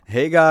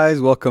Hey guys,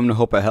 welcome to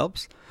Hope It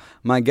Helps.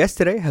 My guest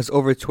today has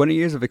over 20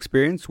 years of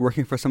experience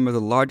working for some of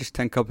the largest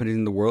 10 companies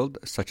in the world,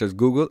 such as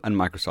Google and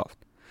Microsoft.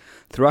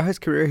 Throughout his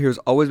career, he has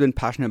always been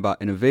passionate about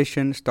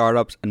innovation,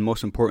 startups, and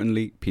most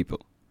importantly,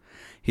 people.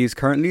 He is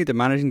currently the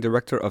managing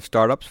director of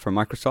startups for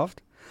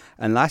Microsoft,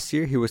 and last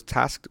year he was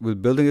tasked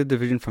with building the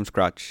division from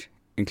scratch,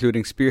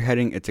 including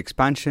spearheading its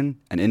expansion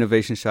and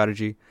innovation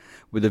strategy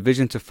with a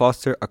vision to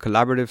foster a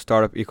collaborative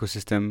startup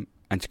ecosystem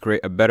and to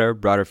create a better,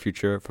 brighter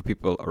future for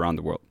people around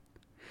the world.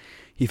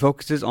 He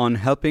focuses on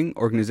helping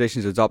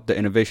organizations adopt the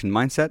innovation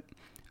mindset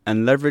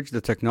and leverage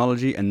the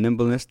technology and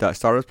nimbleness that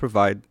startups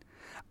provide,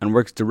 and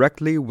works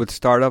directly with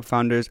startup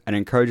founders and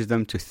encourages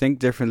them to think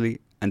differently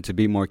and to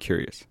be more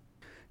curious.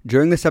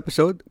 During this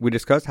episode, we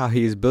discuss how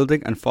he is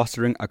building and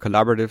fostering a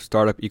collaborative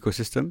startup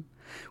ecosystem.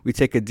 We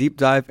take a deep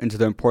dive into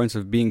the importance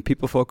of being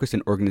people-focused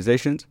in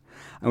organizations,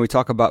 and we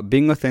talk about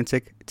being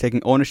authentic,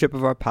 taking ownership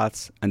of our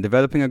paths, and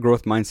developing a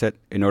growth mindset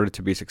in order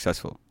to be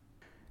successful.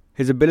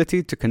 His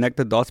ability to connect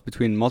the dots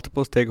between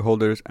multiple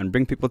stakeholders and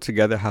bring people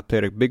together have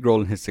played a big role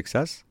in his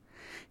success.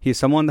 He is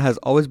someone that has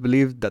always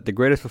believed that the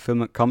greatest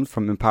fulfillment comes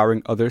from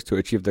empowering others to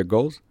achieve their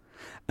goals.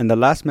 And the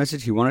last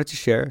message he wanted to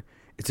share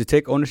is to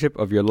take ownership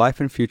of your life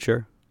and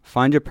future,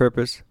 find your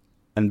purpose,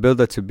 and build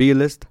a to-be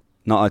list,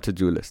 not a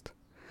to-do list.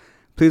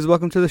 Please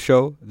welcome to the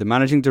show the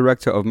Managing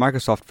Director of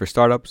Microsoft for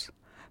Startups,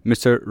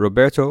 Mr.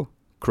 Roberto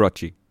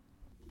Croci.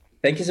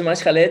 Thank you so much,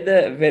 Khaled.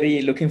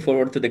 Very looking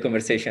forward to the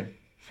conversation.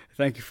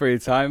 Thank you for your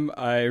time.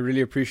 I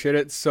really appreciate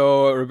it.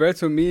 So,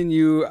 Roberto, me and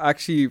you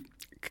actually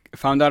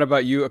found out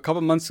about you a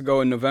couple months ago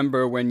in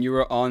November when you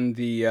were on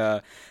the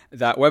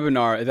that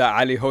webinar that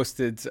Ali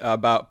hosted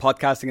about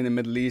podcasting in the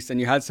Middle East, and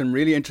you had some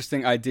really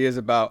interesting ideas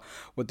about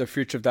what the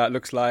future of that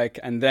looks like.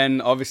 And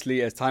then,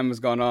 obviously, as time has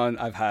gone on,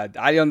 I've had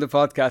Ali on the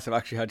podcast. I've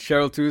actually had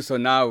Cheryl too. So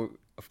now,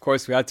 of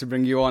course, we had to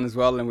bring you on as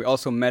well. And we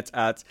also met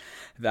at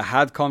the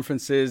HAD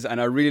conferences,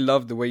 and I really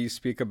love the way you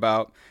speak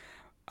about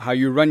how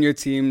you run your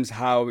teams,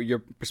 how your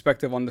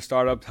perspective on the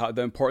startup, how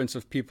the importance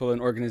of people and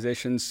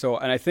organizations. So,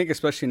 and I think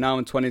especially now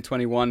in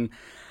 2021,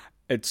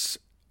 it's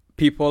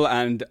people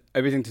and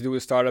everything to do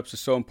with startups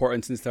is so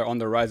important since they're on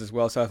the rise as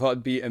well. So I thought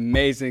it'd be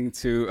amazing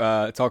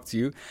to talk to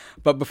you.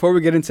 But before we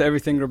get into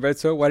everything,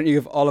 Roberto, why don't you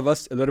give all of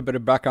us a little bit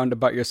of background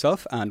about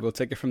yourself and we'll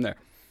take it from there.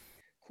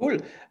 Cool.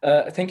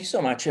 Thank you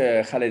so much,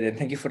 Khaled, and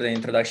thank you for the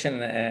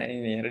introduction.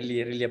 I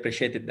really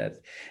appreciated that.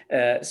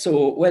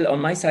 Well,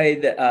 on my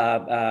side,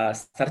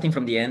 starting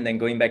from the end and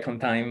going back on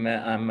time,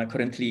 I'm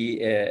currently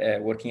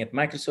working at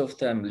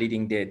Microsoft. I'm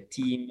leading the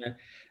team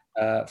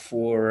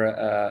for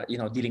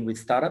dealing with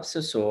startups.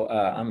 So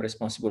I'm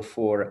responsible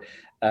for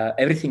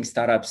everything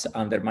startups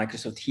under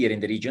Microsoft here in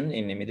the region,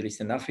 in the Middle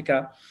East and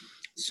Africa.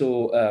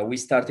 So we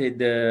started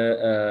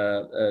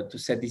to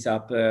set this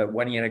up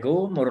 1 year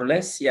ago, more or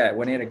less. Yeah,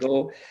 1 year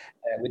ago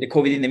with the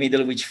COVID in the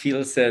middle, which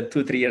feels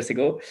 2-3 years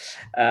ago.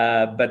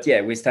 But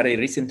yeah, we started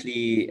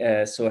recently.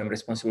 So I'm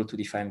responsible to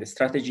define the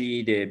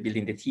strategy, the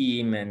building the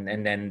team,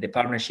 and then the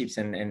partnerships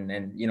and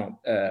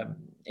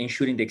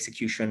ensuring the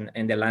execution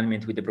and the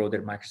alignment with the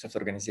broader Microsoft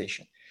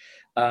organization.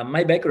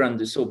 My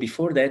background, so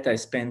before that, I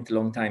spent a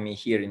long time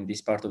here in this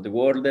part of the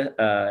world.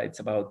 It's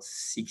about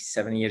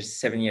 7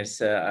 years. We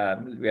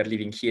are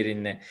living here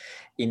in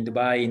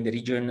Dubai, in the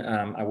region.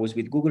 I was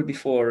with Google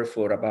before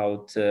for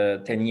about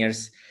 10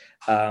 years,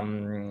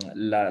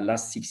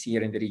 last 6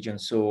 years in the region.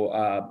 So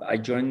I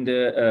joined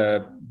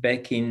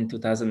back in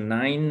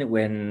 2009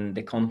 when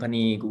the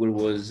company Google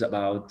was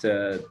about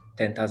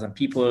 10,000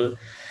 people.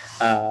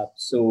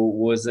 So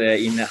was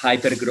in a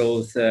hyper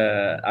growth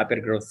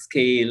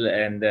scale,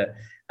 and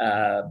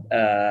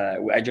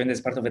I joined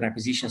as part of an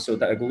acquisition. So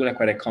Google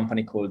acquired a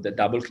company called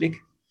DoubleClick,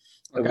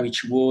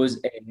 which was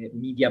a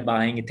media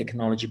buying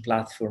technology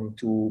platform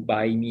to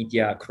buy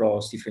media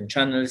across different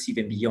channels,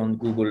 even beyond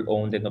Google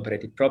owned and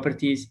operated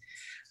properties.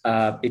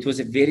 It was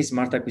a very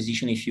smart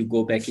acquisition. If you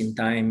go back in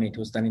time, it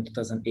was done in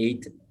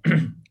 2008.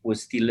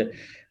 Was still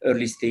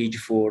early stage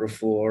for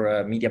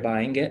media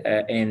buying,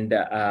 and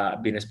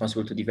I've been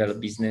responsible to develop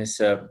business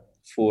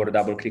for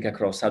DoubleClick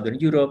across Southern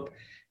Europe,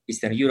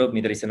 Eastern Europe,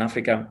 Middle East and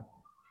Africa.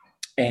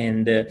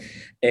 And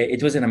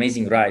it was an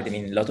amazing ride. I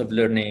mean, a lot of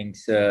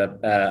learnings,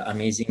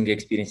 amazing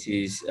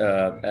experiences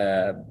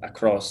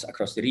across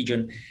the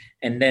region.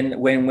 And then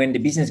when the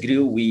business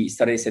grew, we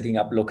started setting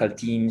up local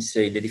teams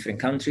in the different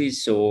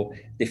countries. So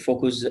the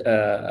focus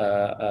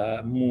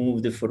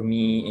moved for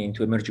me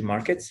into emerging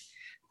markets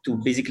to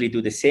basically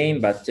do the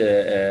same, but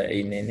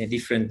in a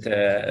different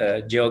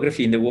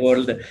geography in the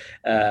world,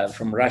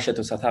 from Russia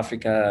to South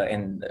Africa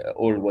and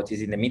all what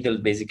is in the middle,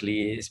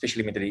 basically,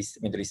 especially Middle East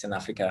and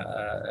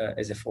Africa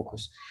as a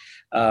focus.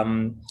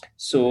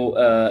 That's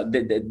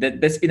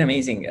been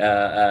amazing.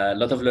 A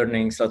lot of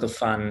learnings, a lot of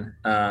fun,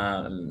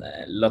 a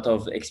lot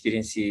of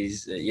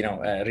experiences.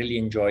 Really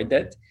enjoyed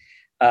that.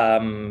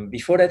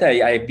 Before that,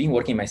 I've been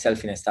working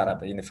myself in a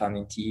startup in the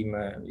founding team.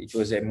 It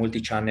was a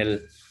multi-channel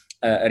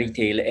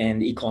retail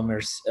and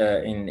e-commerce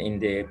in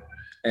the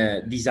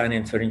design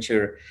and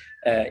furniture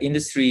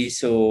industry.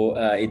 So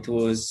it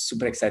was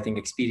super exciting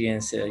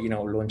experience,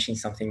 launching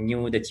something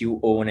new that you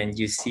own and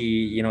you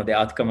see, the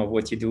outcome of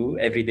what you do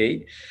every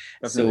day.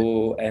 Definitely.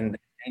 So, and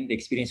the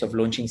experience of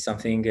launching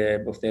something,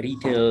 both the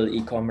retail,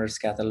 e-commerce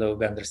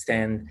catalog,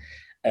 understand,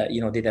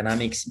 the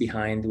dynamics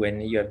behind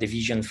when you have the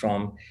vision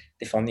from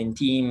the founding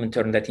team,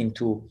 turn that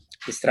into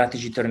the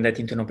strategy, turn that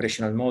into an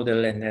operational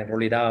model, and then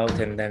roll it out,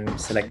 and then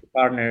select the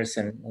partners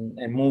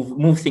and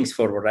move things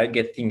forward, right?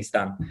 Get things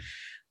done.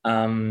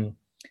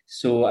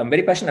 So I'm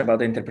very passionate about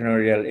the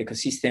entrepreneurial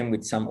ecosystem.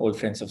 With some old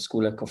friends of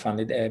school, I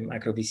co-founded a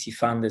micro VC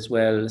fund as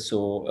well.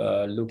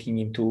 So looking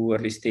into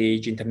early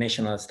stage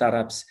international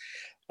startups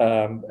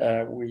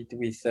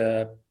with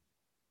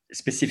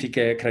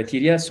specific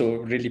criteria. So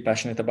really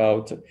passionate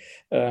about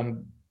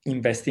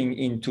investing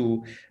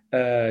into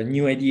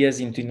new ideas,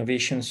 into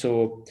innovation.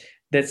 So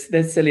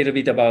that's a little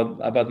bit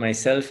about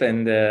myself,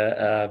 and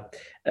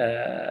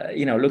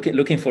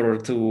looking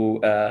forward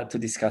to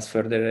discuss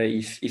further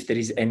if there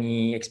is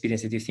any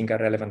experience that you think are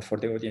relevant for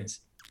the audience.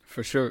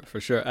 For sure.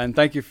 And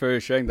thank you for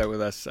sharing that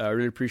with us. I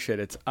really appreciate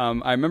it.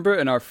 I remember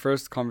in our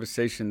first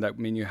conversation that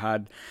me and you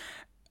had,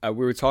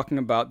 we were talking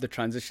about the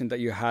transition that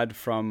you had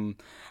from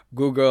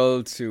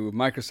Google to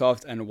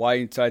Microsoft and why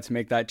you decided to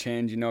make that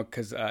change,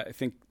 because I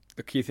think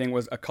the key thing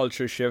was a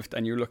culture shift,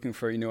 and you're looking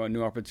for, a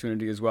new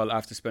opportunity as well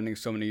after spending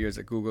so many years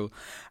at Google.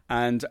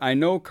 And I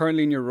know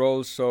currently in your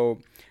role, so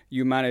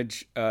you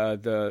manage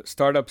the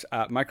startups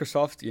at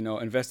Microsoft,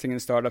 investing in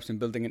startups and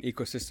building an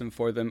ecosystem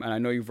for them. And I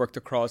know you've worked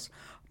across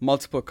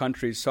multiple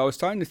countries. So I was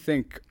starting to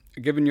think,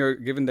 given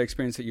the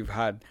experience that you've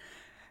had,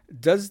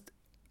 does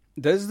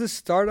the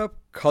startup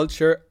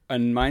culture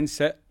and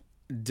mindset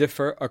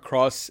differ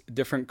across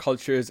different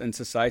cultures and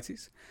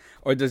societies?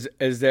 Or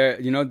is there,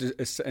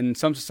 in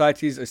some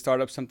societies, a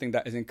startup something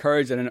that is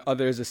encouraged, and in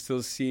others is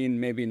still seen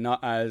maybe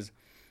not as,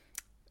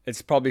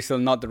 it's probably still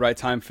not the right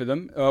time for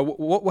them?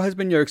 What has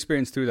been your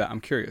experience through that?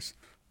 I'm curious.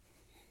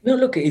 No,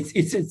 look,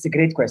 it's a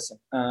great question.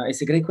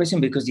 It's a great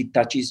question because it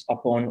touches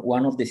upon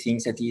one of the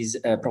things that is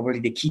probably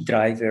the key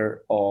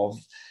driver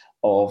of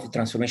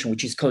transformation,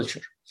 which is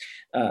culture.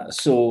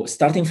 So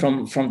starting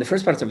from the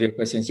first part of your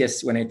questions,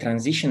 yes, when I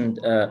transitioned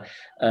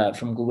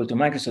from Google to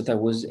Microsoft, I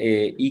was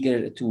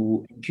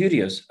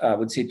curious, I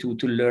would say,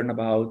 to learn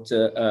about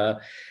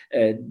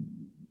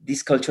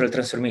this cultural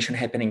transformation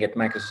happening at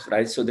Microsoft,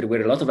 right? So there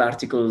were a lot of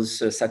articles.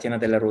 Satya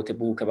Nadella wrote a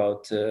book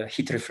about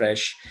Hit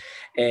Refresh.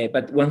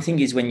 But one thing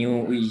is when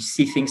you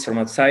see things from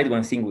outside,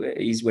 one thing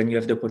is when you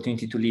have the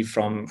opportunity to live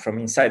from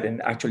inside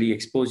and actually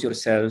expose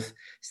yourself,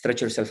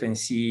 stretch yourself, and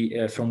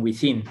see from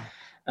within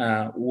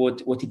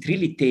what it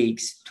really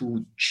takes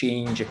to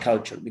change a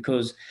culture.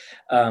 Because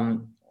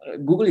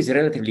Google is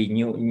relatively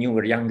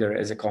newer, younger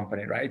as a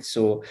company, right?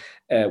 So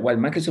while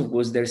Microsoft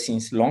was there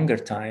since longer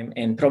time,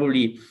 and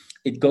probably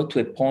it got to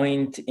a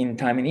point in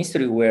time in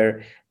history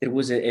where there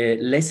was a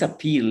less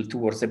appeal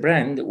towards the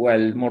brand,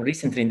 while more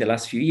recently in the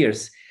last few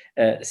years,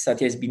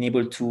 Satya has been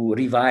able to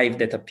revive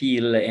that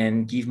appeal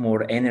and give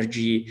more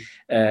energy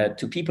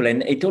to people.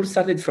 And it all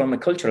started from a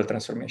cultural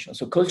transformation.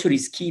 So culture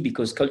is key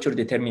because culture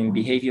determines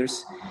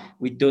behaviors.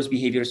 With those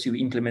behaviors, you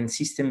implement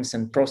systems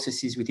and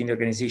processes within the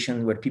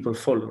organization where people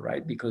follow,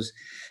 right? Because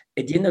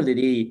at the end of the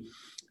day,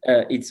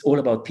 it's all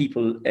about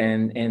people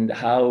and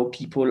how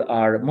people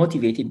are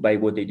motivated by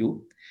what they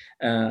do,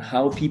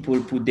 how people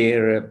put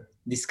their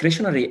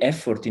discretionary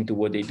effort into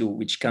what they do,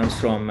 which comes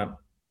from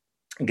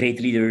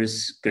great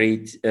leaders,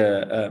 great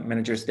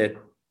managers that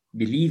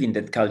believe in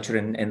that culture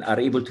and are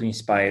able to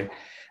inspire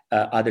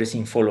others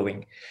in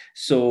following.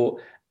 So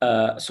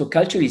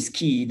culture is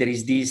key. There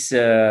is this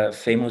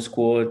famous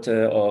quote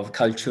of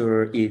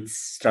culture, it's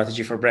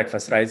strategy for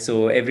breakfast, right?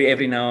 So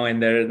every now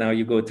and then, now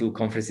you go to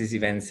conferences,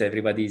 events,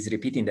 everybody is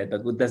repeating that.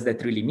 But what does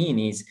that really mean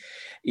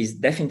is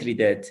definitely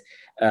that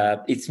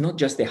it's not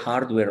just the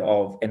hardware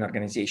of an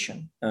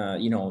organization,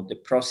 the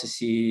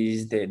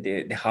processes,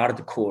 the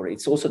hardcore,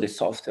 it's also the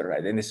software,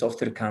 right? And the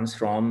software comes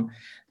from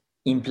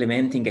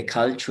implementing a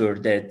culture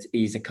that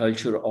is a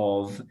culture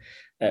of,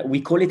 we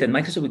call it at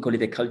Microsoft, we call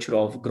it a culture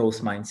of growth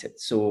mindset.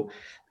 So,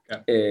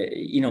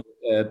 believing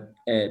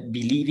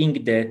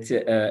that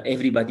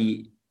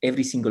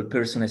every single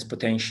person has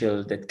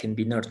potential that can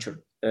be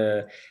nurtured.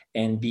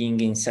 And being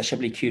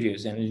insatiably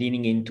curious and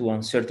leaning into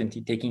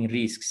uncertainty, taking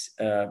risks,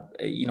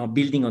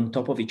 building on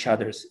top of each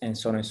other's, and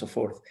so on and so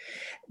forth.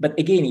 But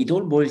again, it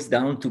all boils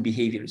down to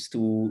behaviors,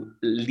 to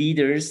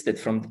leaders that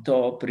from the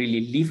top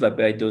really live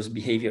by those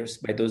behaviors,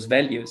 by those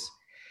values,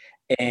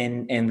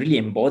 and really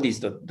embodies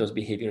those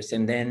behaviors.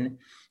 And then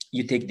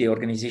you take the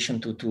organization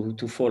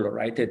to follow,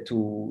 right?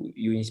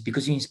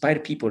 Because you inspire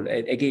people.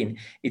 Again,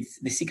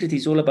 the secret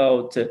is all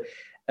about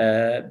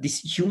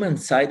this human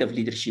side of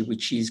leadership,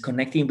 which is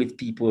connecting with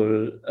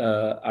people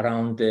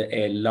around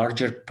a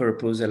larger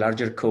purpose, a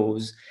larger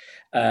cause,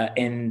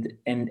 and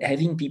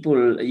having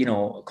people,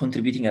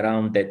 contributing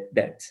around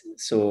that.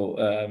 So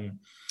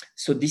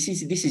this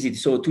is it.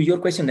 So to your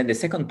question, then the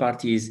second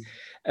part is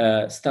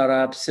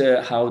startups,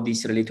 how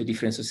these relate to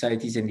different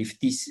societies, and if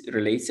this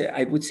relates,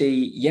 I would say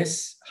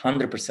yes,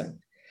 100%.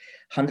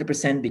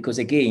 100%, because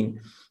again,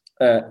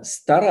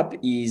 startup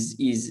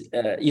is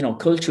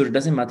culture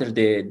doesn't matter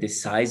the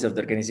size of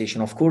the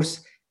organization. Of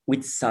course,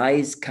 with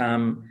size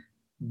come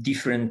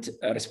different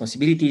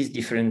responsibilities,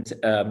 different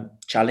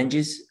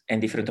challenges, and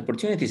different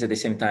opportunities at the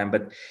same time.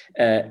 But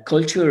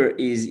culture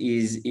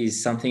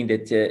is something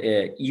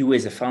that you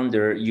as a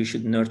founder, you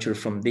should nurture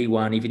from day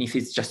one, even if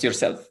it's just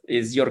yourself,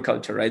 is your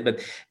culture, right?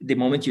 But the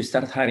moment you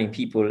start hiring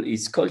people,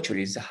 is culture,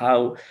 is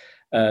how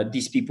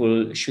these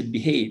people should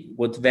behave,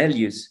 what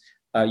values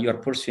you are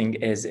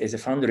pursuing as a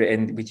founder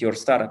and with your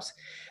startups.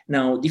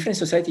 Now, different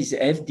societies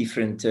have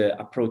different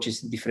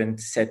approaches,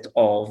 different set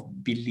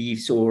of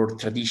beliefs or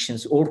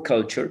traditions or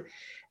culture.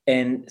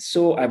 And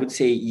so I would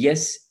say,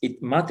 yes,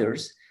 it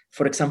matters.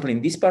 For example,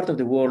 in this part of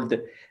the world,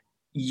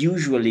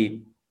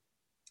 usually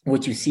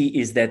what you see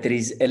is that there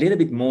is a little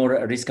bit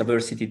more risk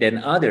aversity than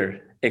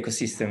other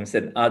ecosystems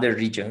and other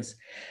regions.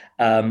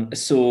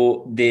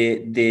 So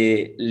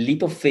the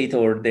leap of faith,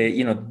 or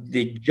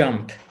the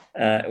jump,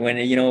 when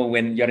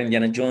you're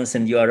Indiana Jones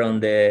and you are on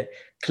the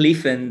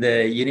cliff and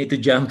you need to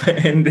jump,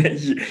 and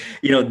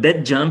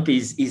that jump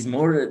is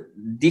more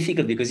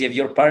difficult because you have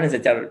your partners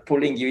that are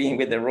pulling you in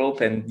with the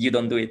rope and you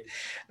don't do it,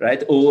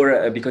 right?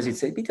 Or because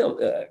it's a bit of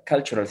a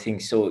cultural thing.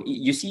 So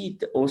you see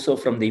it also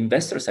from the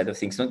investor side of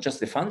things, not just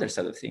the founder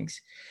side of things.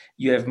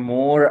 You have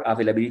more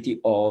availability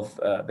of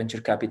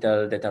venture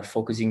capital that are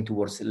focusing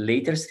towards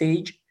later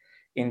stage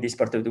in this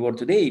part of the world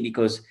today,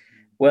 because,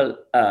 well,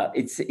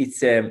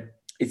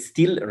 it's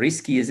still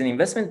risky as an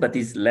investment, but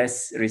it's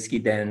less risky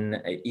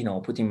than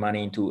putting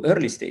money into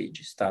early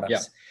stage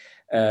startups.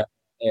 Yeah.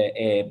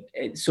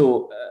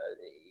 So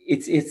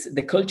it's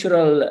the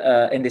cultural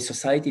and the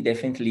society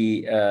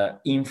definitely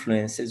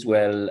influence as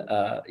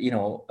well.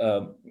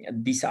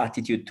 This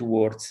attitude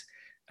towards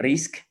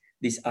risk,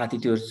 this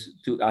attitude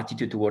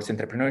towards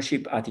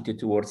entrepreneurship, attitude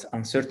towards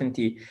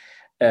uncertainty,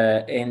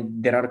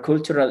 and there are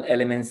cultural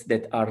elements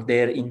that are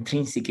there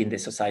intrinsic in the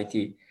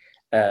society.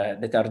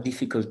 That are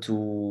difficult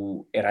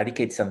to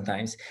eradicate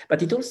sometimes.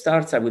 But it all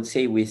starts, I would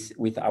say,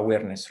 with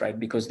awareness, right?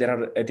 Because there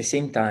are, at the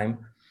same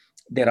time,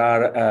 there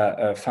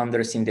are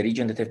founders in the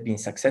region that have been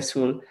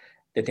successful,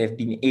 that have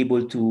been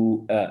able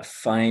to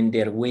find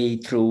their way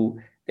through,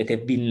 that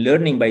have been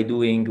learning by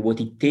doing, what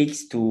it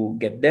takes to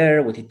get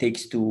there, what it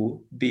takes to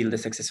build a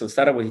successful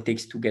startup, what it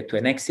takes to get to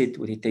an exit,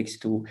 what it takes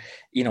to,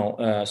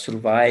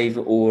 survive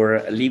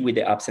or live with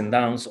the ups and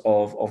downs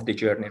of the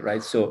journey,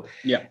 right? So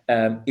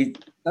it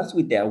starts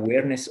with the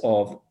awareness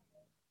of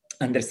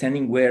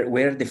understanding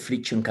where the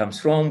friction comes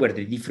from, where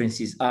the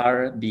differences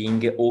are,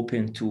 being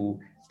open to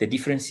the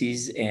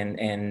differences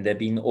and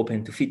being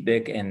open to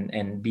feedback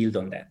and build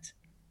on that.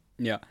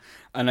 Yeah,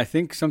 and I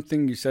think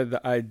something you said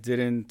that I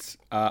didn't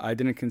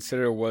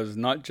consider was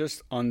not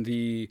just on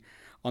the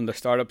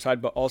startup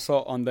side, but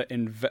also on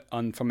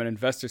from an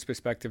investor's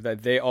perspective,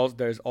 that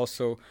there's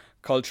also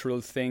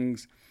cultural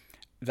things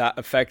that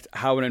affect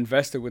how an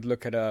investor would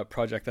look at a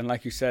project. And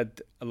like you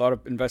said, a lot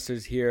of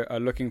investors here are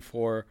looking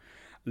for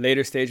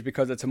later stage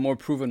because it's a more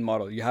proven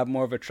model. You have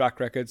more of a track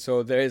record,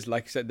 so there is,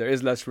 like you said, there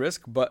is less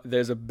risk, but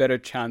there's a better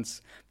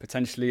chance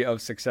potentially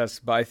of success.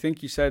 But I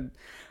think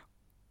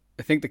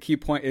the key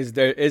point is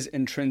there is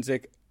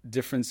intrinsic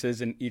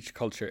differences in each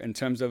culture in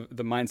terms of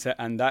the mindset,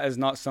 and that is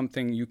not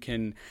something you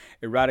can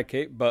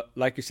eradicate. But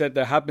like you said,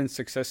 there have been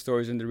success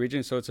stories in the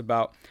region, so it's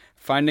about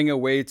finding a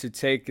way to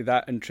take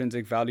that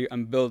intrinsic value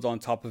and build on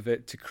top of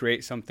it to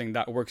create something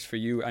that works for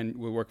you and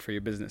will work for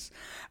your business.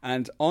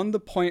 And on the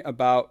point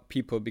about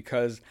people,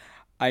 because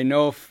I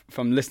know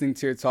from listening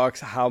to your talks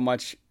how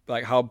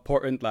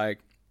important,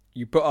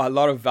 you put a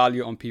lot of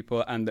value on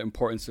people and the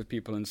importance of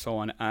people and so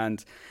on.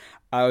 And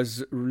I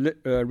was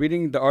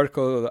reading the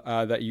article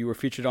that you were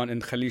featured on in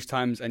Khalij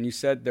Times, and you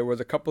said there was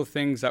a couple of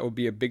things that would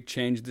be a big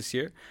change this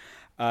year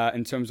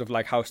in terms of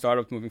how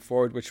startups moving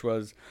forward, which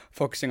was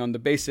focusing on the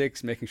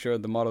basics, making sure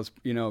the model's,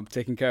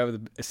 taking care of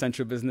the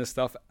essential business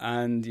stuff,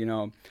 and,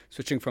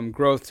 switching from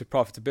growth to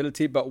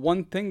profitability. But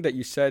one thing that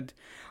you said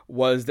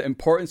was the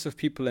importance of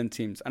people and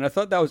teams. And I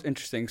thought that was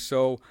interesting.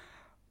 So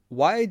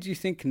why do you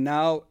think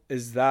now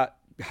has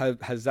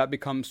that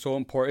become so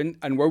important,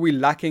 and were we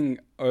lacking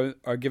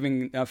or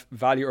giving enough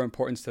value or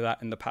importance to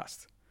that in the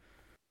past?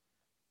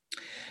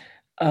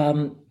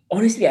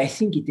 Honestly, I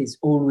think it has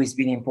always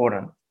been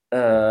important.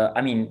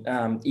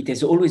 It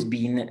has always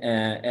been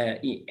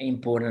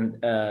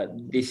important.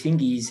 The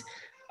thing is,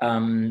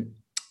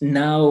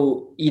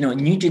 now,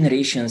 new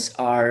generations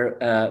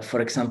are,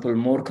 for example,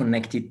 more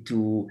connected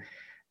to,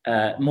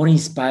 more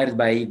inspired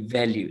by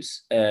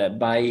values,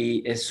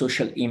 by a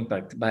social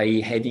impact,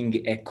 by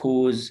having a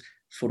cause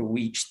for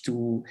which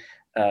to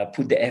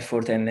put the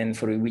effort and then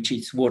for which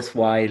it's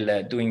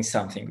worthwhile doing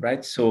something,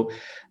 right? So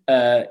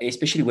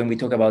especially when we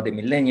talk about the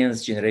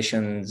millennials,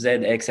 generation Z,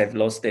 X, I've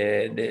lost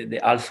the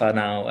alpha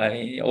now,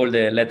 all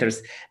the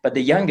letters, but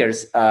the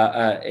youngers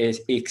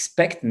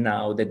expect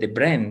now that the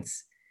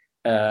brands,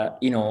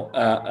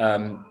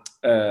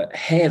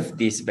 have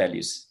these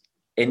values.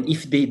 And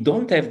if they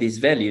don't have these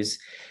values,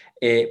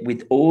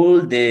 with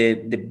all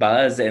the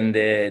buzz and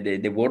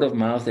the word of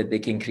mouth that they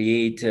can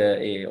create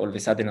all of a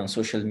sudden on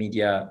social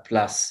media,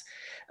 plus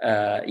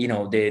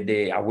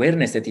the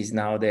awareness that is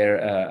now there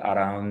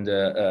around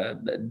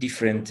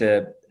different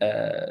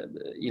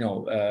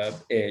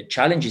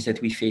challenges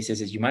that we face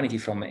as a humanity,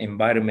 from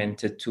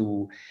environment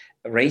to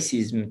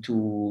racism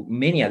to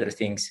many other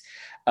things.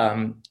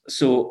 There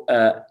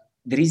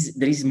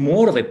is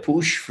more of a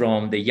push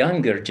from the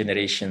younger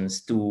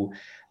generations to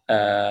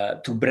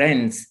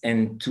brands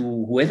and to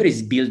whoever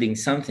is building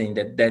something,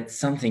 that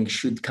something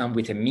should come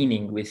with a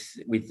meaning,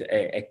 with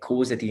a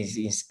cause that is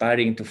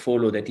inspiring to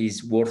follow, that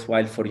is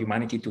worthwhile for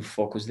humanity to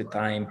focus the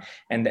time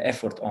and the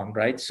effort on,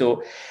 right?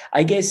 So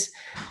I guess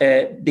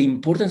the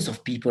importance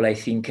of people, I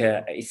think,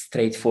 is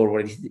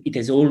straightforward. It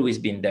has always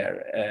been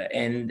there,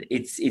 and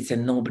it's a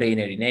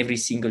no-brainer in every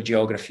single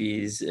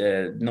geography,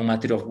 no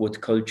matter of what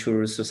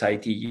culture,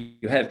 society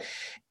you have.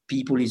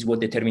 People is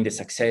what determine the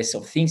success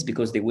of things,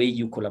 because the way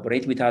you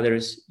collaborate with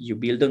others, you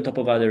build on top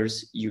of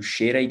others, you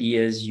share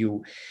ideas,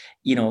 you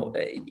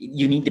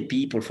need the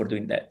people for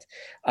doing that.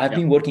 I've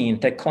been working in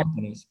tech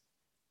companies,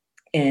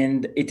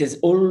 and it is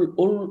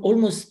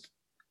almost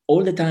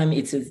all the time.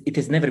 It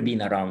has never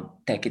been around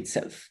tech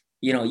itself.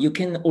 You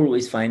can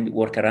always find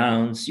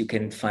workarounds. You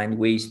can find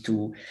ways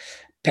to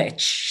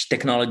patch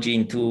technology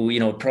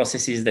into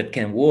processes that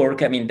can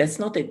work. I mean, that's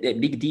not a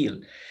big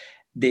deal.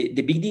 The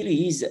big deal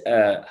is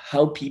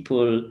how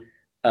people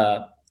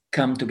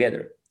come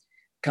together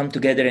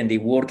and they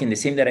work in the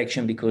same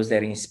direction because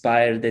they're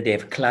inspired, that they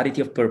have clarity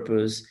of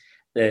purpose,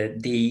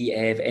 that they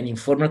have an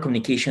informal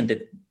communication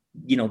that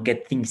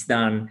get things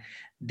done.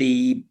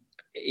 They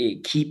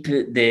keep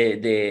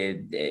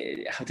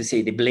the how to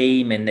say, the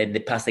blame, and then they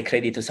pass the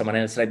credit to someone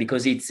else, right?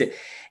 Because they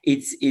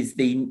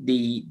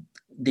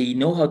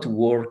know how to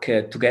work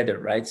together,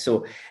 right?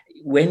 So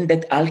when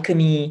that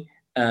alchemy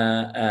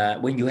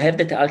when you have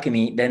that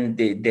alchemy, then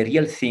the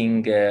real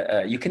thing,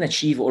 you can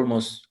achieve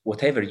almost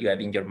whatever you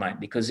have in your mind,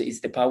 because it's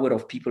the power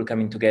of people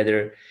coming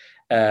together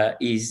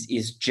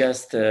is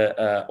just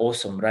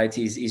awesome, right?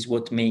 Is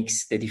what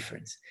makes the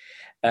difference.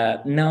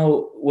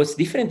 Now, what's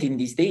different in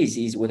these days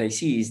is, what I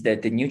see is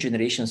that the new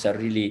generations are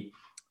really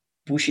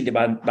pushing the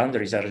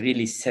boundaries, are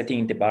really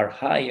setting the bar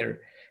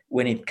higher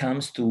when it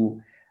comes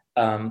to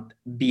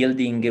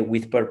building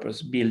with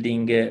purpose,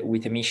 building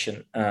with a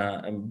mission,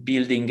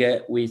 building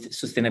with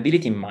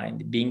sustainability in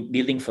mind,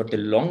 building for the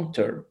long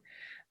term.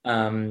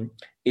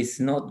 It's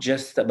not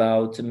just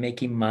about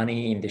making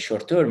money in the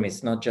short term.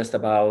 It's not just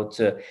about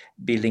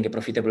building a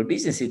profitable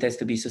business. It has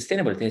to be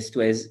sustainable. It has to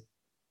have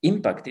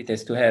impact. It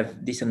has to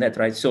have this and that,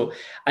 right? So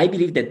I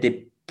believe that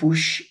the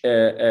push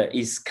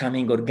is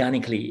coming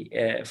organically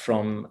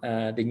from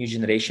the new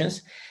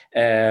generations,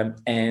 and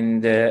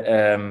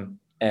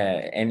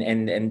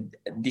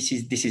this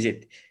is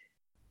it.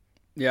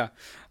 Yeah,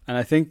 and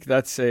I think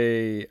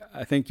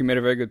I think you made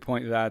a very good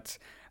point that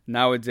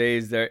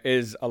nowadays there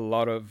is a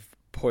lot of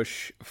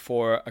push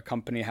for a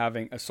company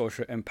having a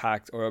social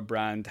impact, or a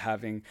brand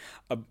having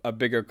a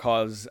bigger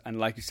cause. And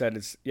like you said,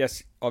 it's,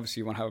 yes,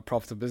 obviously you want to have a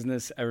profitable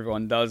business,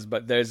 everyone does,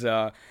 but there's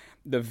the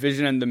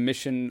vision and the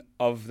mission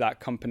of that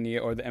company,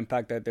 or the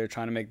impact that they're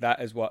trying to make,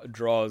 that is what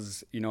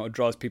draws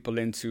people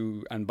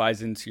into and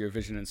buys into your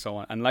vision and so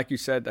on. And like you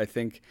said, I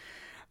think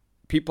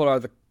people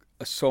are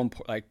so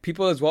important. Like,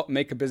 people is what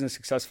make a business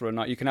successful or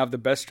not. You can have the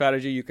best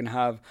strategy, you can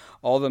have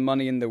all the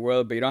money in the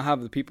world, but you don't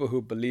have the people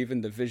who believe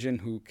in the vision,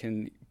 who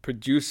can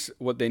produce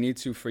what they need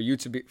to for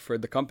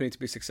the company to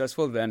be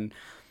successful. Then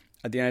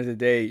at the end of the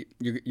day,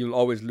 you'll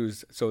always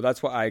lose. So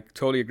that's why I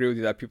totally agree with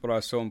you that people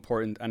are so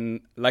important.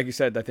 And like you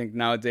said, I think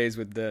nowadays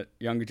with the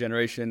younger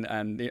generation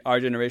and our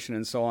generation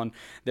and so on,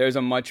 there's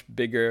a much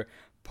bigger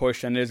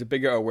push and there's a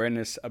bigger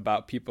awareness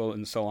about people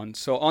and so on.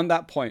 So on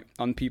that point,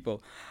 on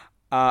people,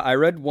 I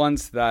read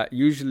once that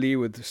usually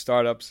with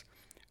startups,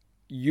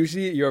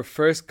 your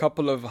first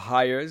couple of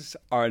hires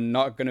are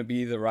not going to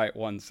be the right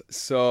ones.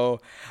 So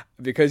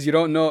because you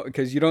don't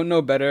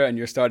know better, and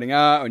you're starting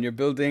out and you're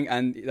building,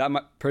 and that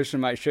person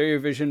might share your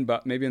vision,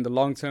 but maybe in the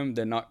long term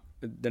they're not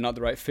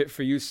the right fit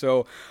for you.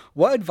 So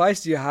what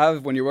advice do you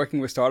have when you're working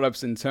with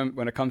startups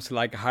when it comes to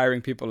like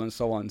hiring people and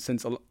so on?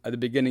 Since at the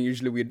beginning,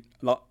 usually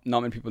not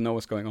many people know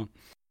what's going on.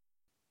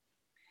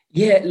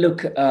 Yeah,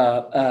 look,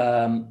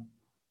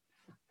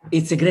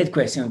 it's a great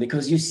question,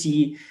 because you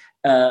see,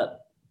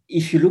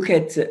 if you look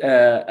at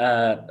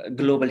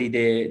globally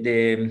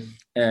the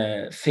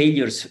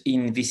failures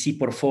in VC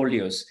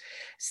portfolios,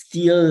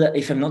 still,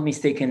 if I'm not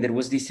mistaken, there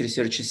was this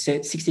research,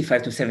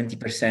 65 to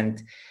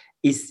 70%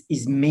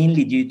 is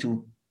mainly due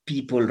to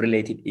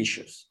people-related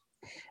issues,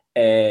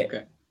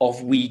 okay,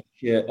 of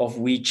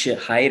which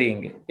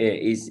hiring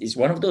is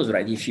one of those,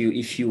 right?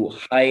 If you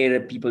hire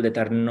people that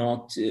are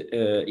not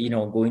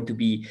going to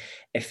be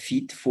a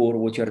fit for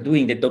what you're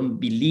doing, that don't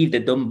believe,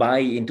 that don't buy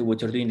into what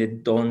you're doing,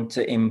 that don't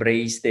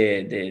embrace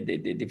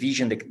the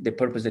vision, the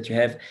purpose that you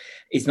have,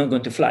 it's not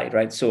going to fly,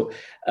 right? So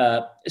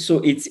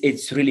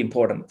it's really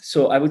important.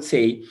 So I would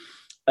say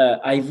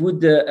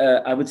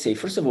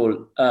first of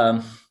all,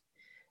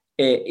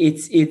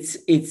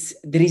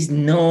 there is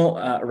no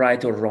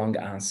right or wrong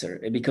answer,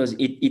 because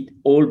it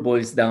all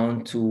boils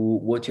down to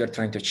what you're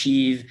trying to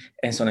achieve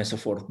and so on and so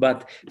forth.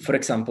 But for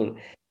example,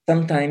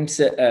 sometimes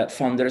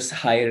founders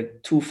hire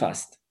too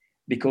fast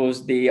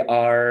because they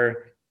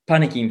are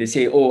panicking. They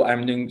say, oh,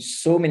 I'm doing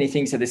so many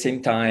things at the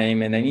same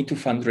time, and I need to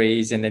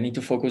fundraise, and I need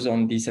to focus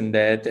on this and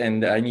that,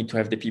 and I need to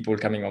have the people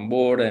coming on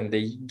board, and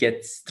they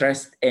get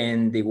stressed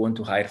and they want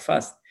to hire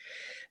fast.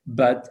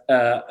 But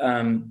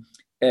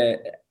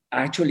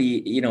actually,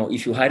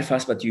 if you hire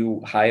fast but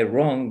you hire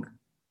wrong,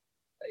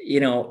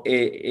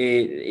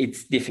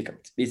 it's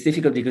difficult. It's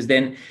difficult because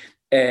then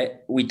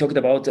we talked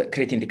about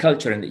creating the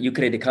culture, and you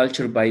create the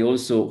culture by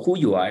also who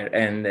you are,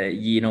 and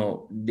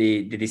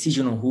the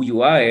decision on who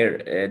you are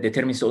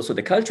determines also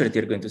the culture that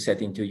you're going to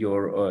set into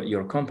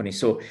your company.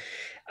 So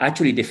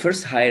actually, the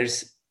first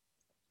hires,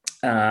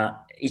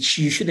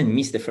 you shouldn't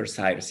miss the first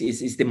hires.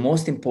 It's the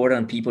most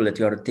important people that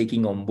you are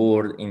taking on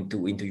board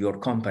into your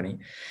company.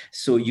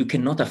 So you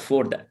cannot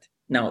afford that.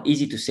 Now,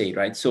 easy to say,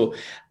 right? So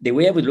the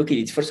way I would look at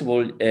it, first of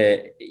all,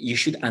 you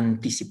should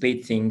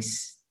anticipate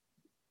things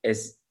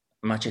as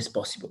much as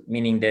possible,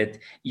 meaning that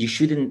you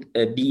shouldn't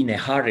be in a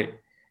hurry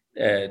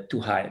to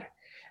hire.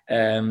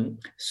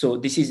 So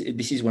this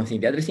is one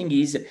thing. The other thing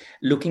is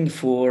looking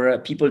for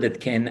people that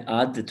can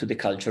add to the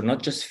culture,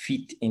 not just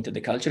fit into the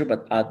culture,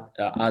 but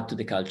add to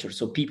the culture.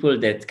 So people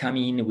that come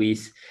in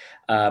with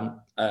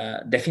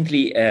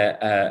definitely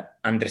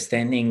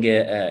understanding,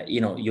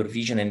 your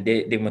vision, and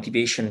the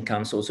motivation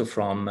comes also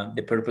from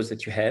the purpose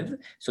that you have.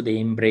 So they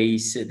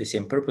embrace the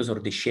same purpose, or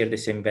they share the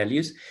same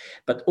values,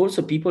 but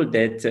also people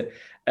that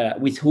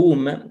with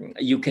whom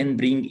you can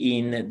bring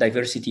in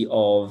diversity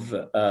of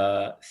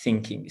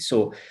thinking.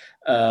 So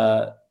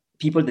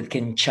people that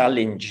can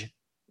challenge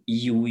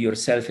you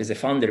yourself as a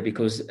founder,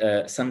 because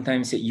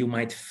sometimes you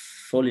might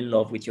fall in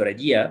love with your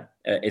idea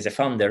as a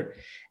founder,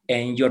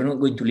 and you're not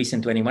going to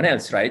listen to anyone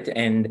else, right?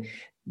 And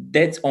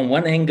that's, on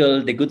one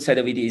angle, the good side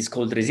of it is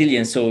called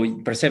resilience, so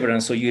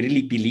perseverance. So you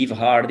really believe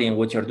hard in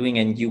what you're doing,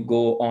 and you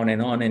go on,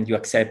 and you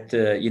accept,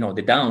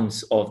 the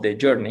downs of the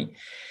journey.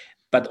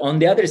 But on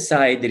the other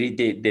side,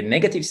 the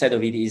negative side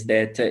of it is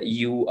that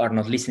you are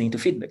not listening to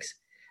feedbacks,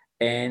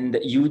 and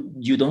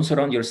you don't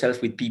surround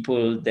yourself with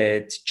people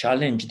that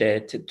challenge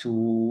that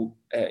to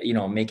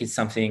make it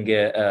something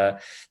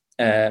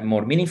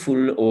more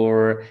meaningful,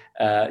 or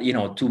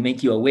to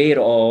make you aware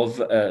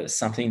of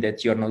something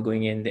that you're not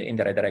going in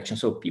the right direction.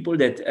 So people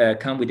that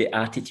come with the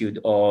attitude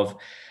of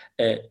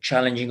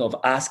challenging, of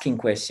asking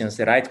questions,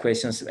 the right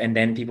questions, and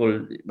then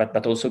people,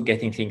 but also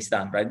getting things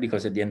done, right?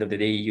 Because at the end of the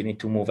day, you need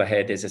to move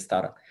ahead as a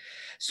startup.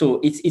 So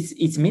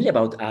it's mainly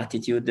about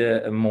attitude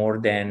more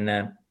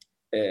than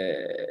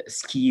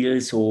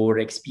skills or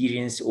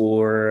experience,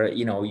 or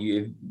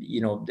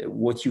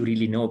what you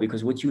really know.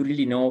 Because what you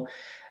really know,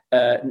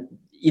 in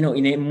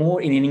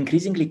an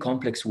increasingly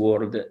complex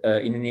world,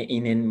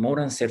 in a more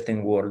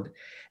uncertain world,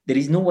 there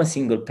is no one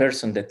single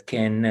person that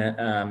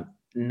can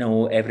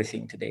know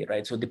everything today,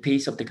 right? So the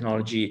pace of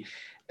technology,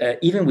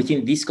 even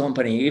within this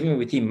company, even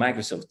within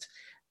Microsoft,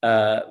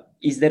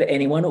 is there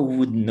anyone who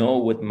would know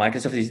what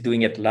Microsoft is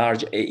doing at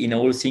large in a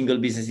whole single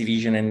business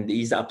division and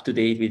is up to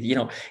date with,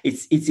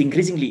 it's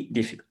increasingly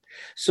difficult.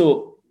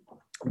 So,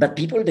 but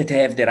people that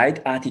have the right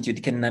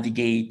attitude can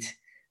navigate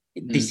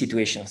these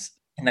situations,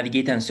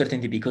 navigate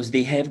uncertainty, because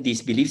they have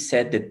this belief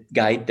set that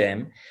guide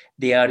them.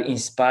 They are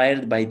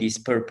inspired by this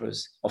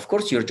purpose. Of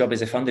course, your job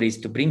as a founder is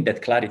to bring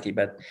that clarity,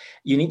 but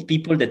you need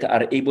people that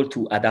are able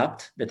to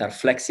adapt, that are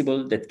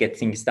flexible, that get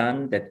things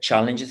done, that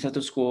challenge the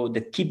status quo,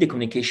 that keep the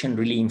communication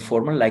really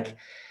informal, like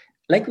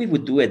we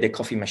would do at the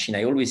coffee machine.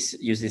 I always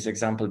use this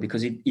example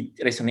because it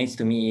resonates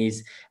to me.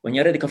 Is when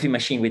you're at the coffee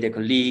machine with a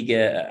colleague,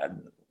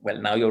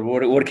 now you're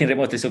working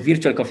remotely, so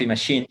virtual coffee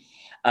machine,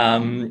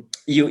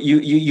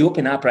 you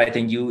open up, right,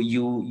 and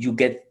you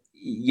get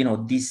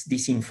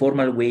this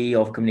informal way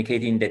of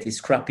communicating that is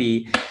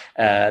scrappy,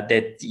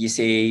 that you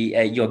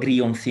say you agree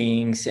on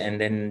things, and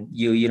then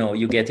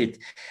you get it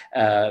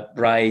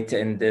right,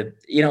 and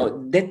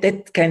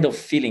that kind of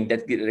feeling,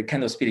 that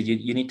kind of spirit,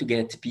 you need to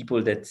get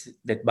people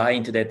that buy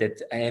into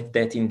that have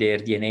that in their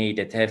DNA,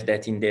 that have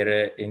that in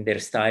their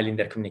style, in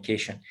their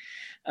communication.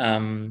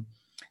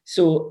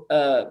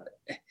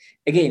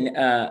 Again,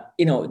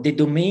 the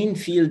domain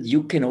field,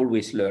 you can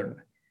always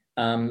learn.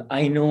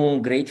 I know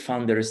great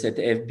founders that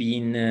have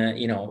been,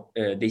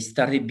 they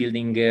started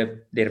building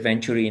their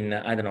venture in,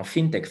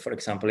 fintech, for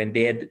example, and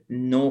they had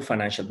no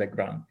financial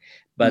background,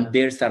 but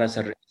their startups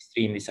are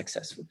extremely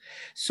successful.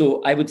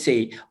 So I would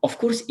say, of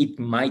course, it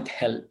might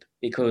help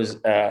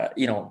because,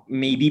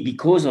 maybe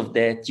because of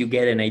that, you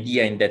get an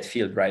idea in that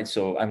field, right?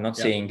 So I'm not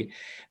saying,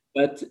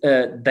 but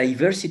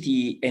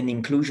diversity and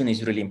inclusion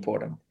is really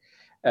important.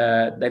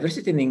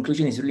 Diversity and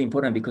inclusion is really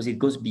important because it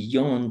goes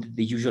beyond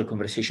the usual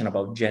conversation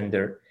about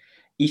gender.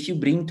 If you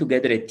bring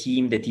together a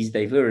team that is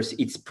diverse,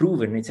 it's a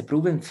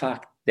proven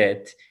fact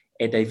that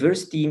a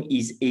diverse team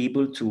is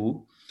able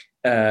to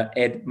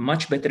had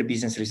much better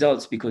business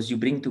results because you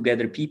bring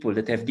together people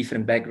that have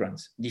different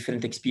backgrounds,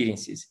 different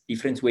experiences,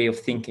 different way of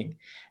thinking.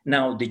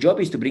 Now, the job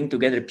is to bring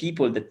together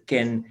people that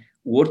can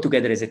work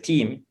together as a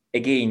team,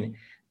 again,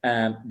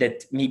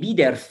 that maybe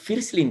they are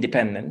fiercely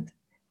independent,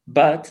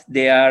 but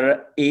they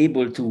are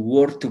able to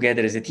work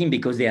together as a team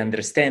because they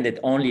understand that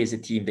only as a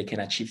team they can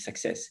achieve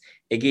success.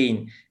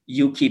 Again,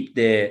 you keep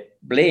the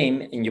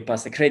blame and you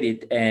pass the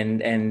credit,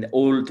 and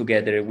all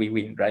together we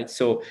win, right?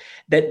 So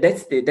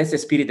that's the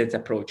spirit, that's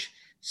approach.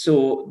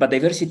 So, but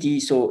diversity,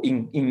 so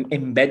in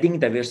embedding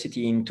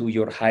diversity into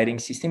your hiring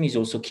system is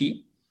also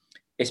key,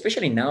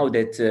 especially now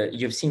that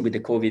you've seen with the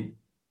COVID.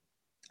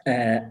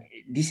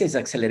 This has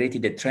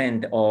accelerated the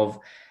trend of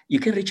you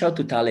can reach out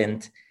to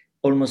talent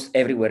almost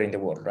everywhere in the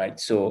world, right?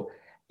 So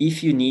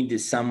if you need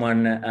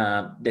someone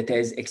that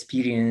has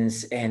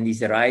experience and is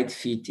the right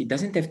fit, it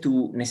doesn't have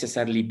to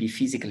necessarily be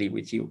physically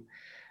with you.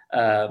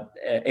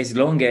 As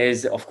long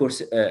as, of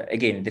course,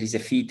 again, there is a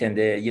fit and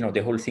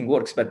the whole thing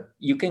works, but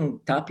you can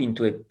tap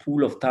into a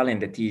pool of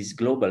talent that is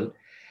global,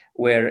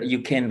 where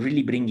you can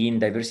really bring in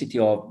diversity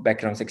of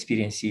backgrounds,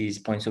 experiences,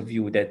 points of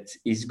view that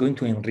is going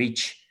to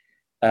enrich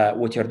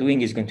what you're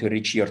doing, is going to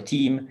enrich your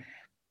team,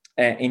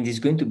 and is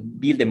going to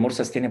build a more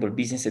sustainable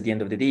business at the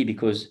end of the day,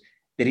 because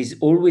there is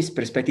always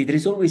perspective. There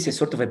is always a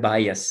sort of a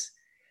bias,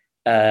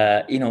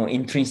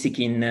 intrinsic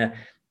in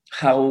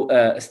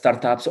how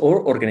startups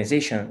or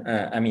organization,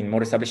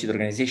 more established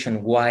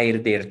organization, wire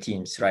their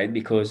teams, right?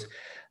 Because,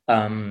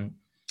 and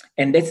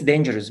that's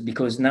dangerous,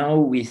 because now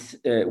with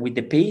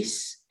the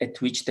pace at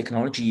which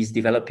technology is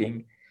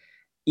developing,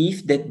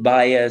 if that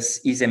bias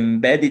is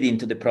embedded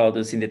into the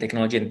products, in the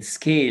technology and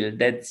scale,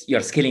 that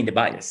you're scaling the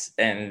bias,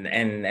 and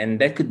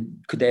that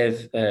could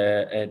have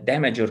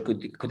damage, or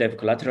could have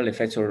collateral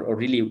effects, or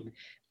really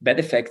bad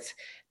effects,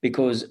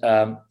 because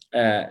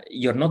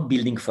you're not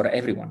building for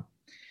everyone,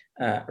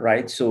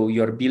 right? So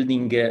you're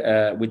building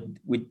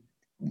with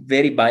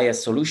very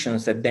biased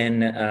solutions that then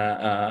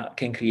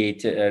can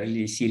create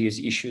really serious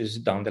issues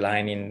down the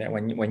line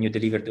when you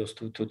deliver those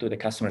to the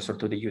customers or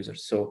to the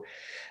users. So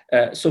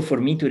for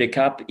me, to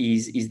recap,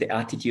 is the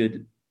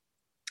attitude,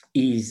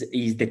 is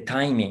the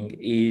timing,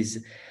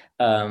 is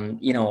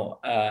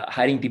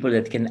hiring people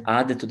that can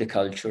add to the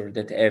culture,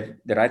 that have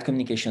the right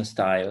communication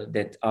style,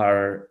 that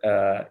are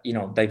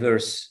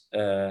diverse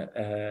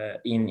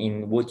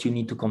in what you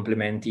need to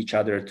complement each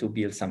other to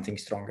build something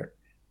stronger.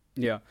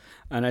 Yeah,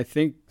 and I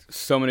think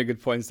so many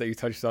good points that you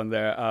touched on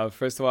there.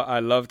 First of all, I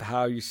loved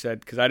how you said,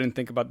 because I didn't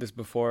think about this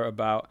before,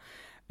 about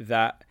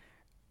that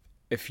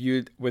if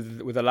you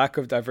with a lack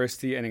of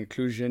diversity and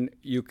inclusion,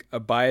 a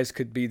bias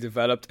could be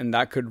developed, and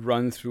that could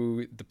run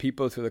through the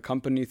people, through the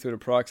company, through the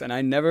products. And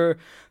I never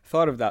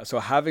thought of that. So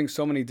having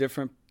so many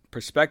different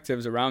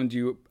perspectives around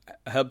you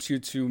helps you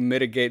to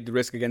mitigate the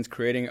risk against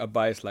creating a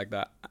bias like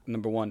that.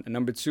 Number one. And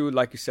number two,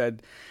 like you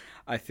said,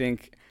 I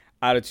think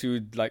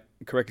attitude, like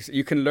correctly,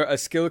 you can learn a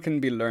skill, can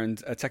be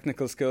learned, a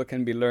technical skill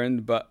can be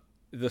learned, but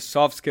the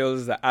soft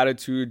skills, the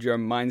attitude, your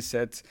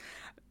mindset,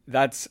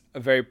 that's a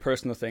very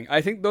personal thing.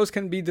 I think those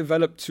can be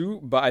developed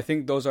too, but I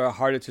think those are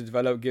harder to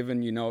develop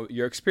given,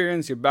 your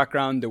experience, your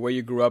background, the way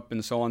you grew up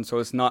and so on. So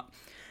it's not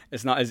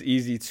as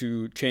easy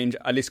to change,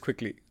 at least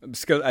quickly.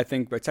 Skill, I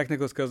think, but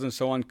technical skills and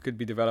so on could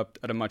be developed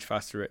at a much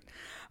faster rate.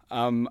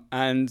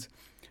 And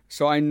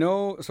so I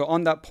know, so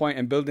on that point,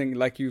 and building,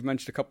 like you've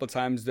mentioned a couple of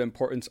times, the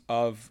importance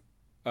of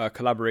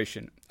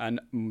collaboration and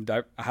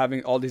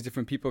having all these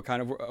different people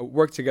kind of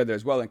work together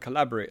as well and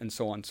collaborate and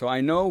so on. So I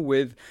know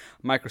with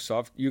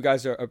Microsoft, you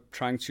guys are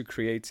trying to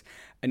create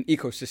an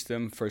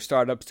ecosystem for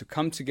startups to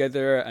come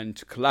together and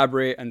to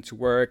collaborate and to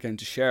work and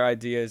to share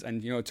ideas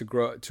and to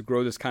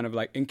grow this kind of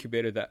like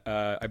incubator that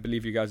I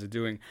believe you guys are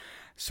doing.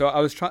 So I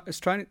was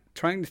trying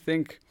to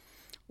think,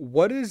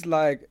 what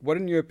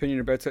in your opinion,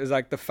 Roberto, is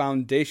like the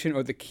foundation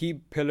or the key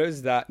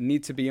pillars that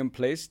need to be in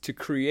place to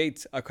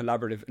create a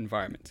collaborative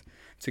environment,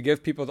 to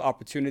give people the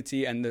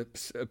opportunity and the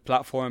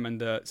platform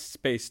and the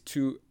space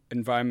to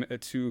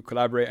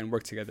collaborate and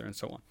work together and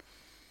so on?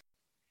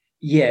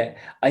 Yeah,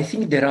 I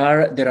think there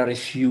are a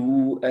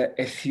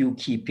few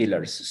key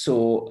pillars.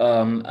 So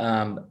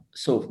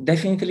so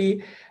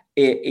definitely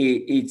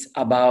it's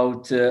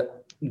about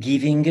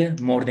giving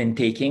more than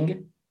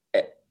taking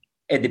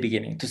at the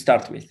beginning to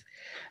start with.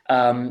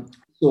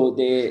 So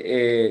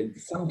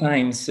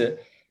sometimes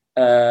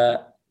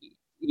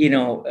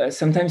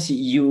sometimes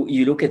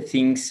you look at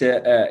things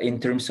in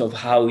terms of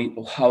how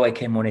I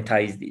can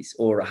monetize this,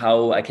 or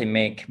how I can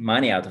make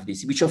money out of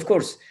this, which of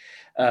course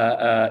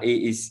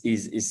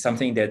is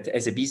something that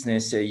as a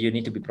business you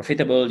need to be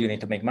profitable, you need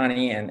to make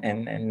money,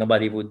 and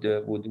nobody would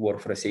work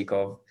for the sake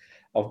of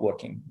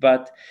working.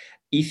 But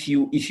if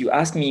you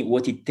ask me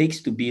what it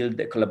takes to build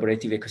a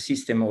collaborative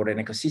ecosystem or an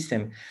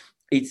ecosystem,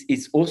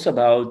 it's also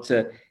about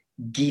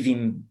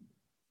giving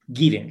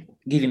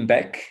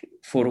back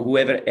for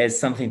whoever has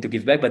something to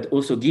give back, but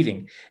also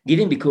giving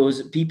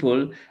because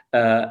people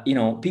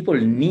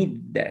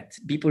need that.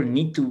 People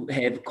need to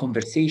have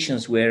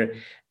conversations where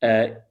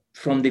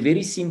from the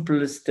very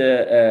simplest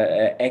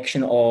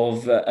action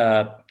of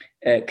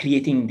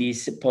creating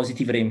this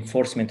positive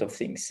reinforcement of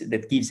things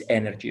that gives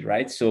energy,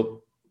 right?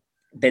 So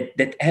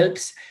that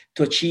helps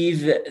to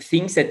achieve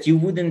things that you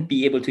wouldn't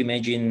be able to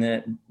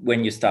imagine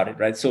when you started,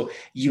 right? So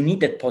you need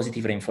that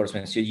positive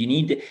reinforcement. So you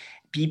need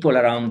people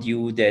around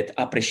you that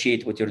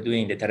appreciate what you're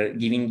doing, that are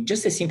giving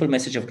just a simple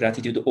message of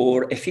gratitude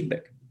or a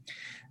feedback.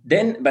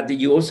 Then, but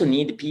you also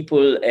need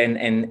people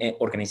and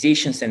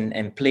organizations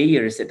and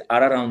players that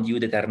are around you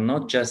that are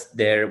not just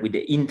there with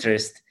the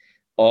interest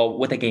of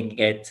what I can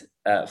get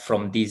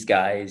from these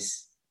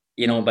guys,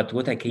 but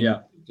what I can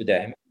give to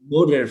them in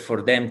order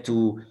for them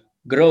to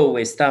grow,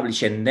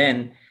 establish, and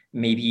then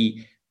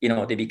maybe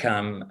they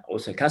become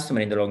also a customer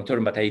in the long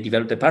term. But I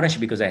developed a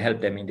partnership because I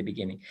helped them in the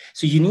beginning.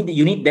 So you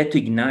need that to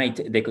ignite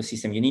the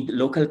ecosystem. You need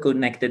local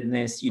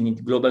connectedness. You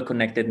need global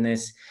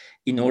connectedness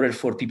in order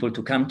for people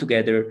to come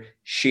together,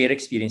 share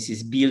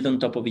experiences, build on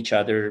top of each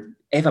other,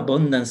 have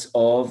abundance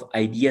of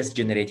ideas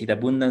generated,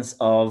 abundance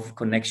of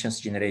connections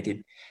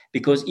generated.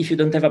 Because if you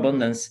don't have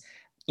abundance,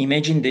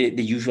 imagine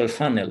the usual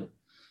funnel.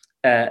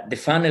 The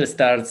funnel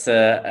starts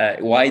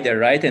wider,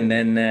 right, and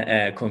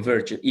then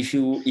converge. If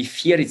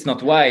here it's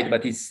not wide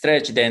but it's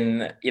stretched,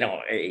 then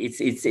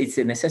it's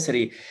a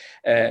necessary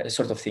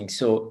sort of thing.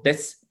 So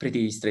that's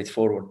pretty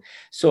straightforward.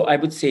 So I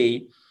would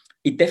say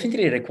it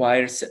definitely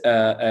requires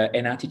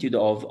an attitude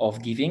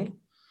of giving.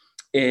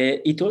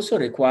 It also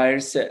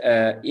requires this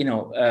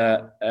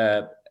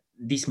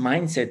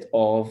mindset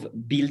of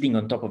building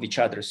on top of each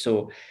other.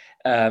 So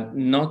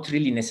not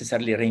really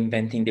necessarily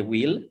reinventing the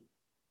wheel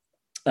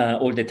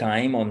all the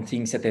time on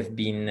things that have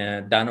been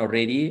done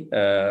already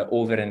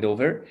over and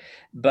over.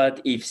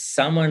 But if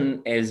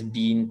someone has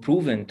been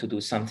proven to do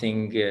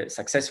something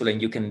successful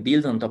and you can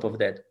build on top of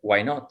that,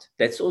 why not?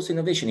 That's also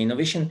innovation.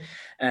 Innovation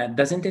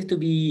doesn't have to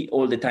be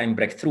all the time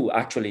breakthrough.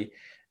 Actually,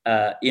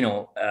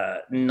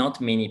 not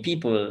many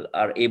people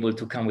are able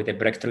to come with a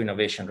breakthrough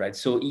innovation, right?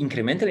 So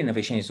incremental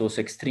innovation is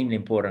also extremely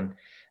important.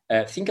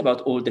 Think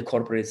about all the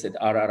corporates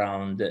that are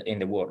around in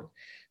the world.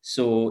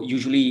 So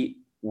usually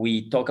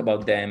we talk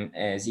about them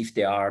as if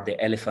they are the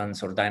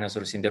elephants or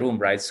dinosaurs in the room,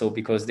 right? So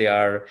because they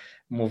are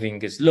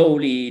moving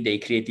slowly, they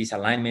create this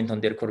alignment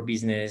on their core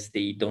business.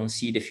 They don't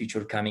see the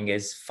future coming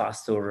as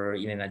fast or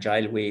in an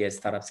agile way as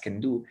startups can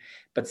do.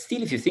 But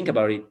still, if you think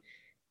about it,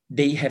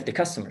 they have the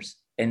customers,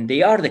 and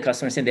they are the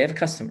customers, and they have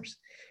customers.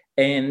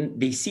 And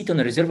they sit on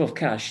a reserve of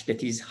cash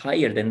that is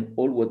higher than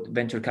all what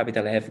venture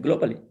capital have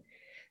globally.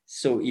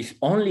 So if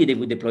only they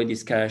would deploy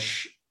this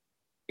cash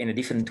in a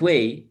different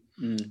way,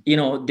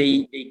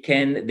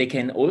 they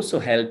can also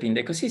help in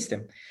the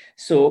ecosystem.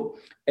 So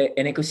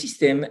an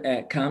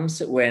ecosystem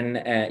comes when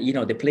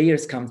the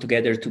players come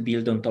together to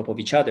build on top of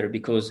each other,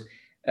 because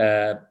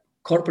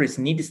corporates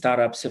need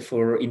startups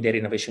in their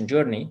innovation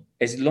journey,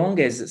 as long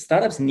as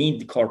startups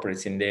need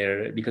corporates in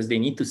there, because they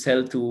need to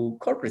sell to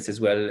corporates as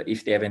well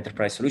if they have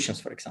enterprise solutions,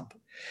 for example.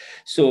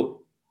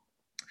 So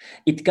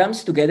it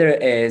comes together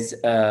as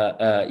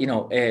the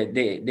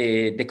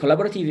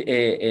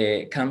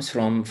collaborative comes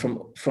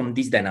from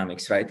these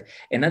dynamics, right?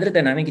 Another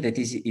dynamic that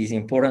is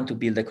important to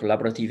build a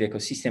collaborative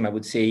ecosystem, I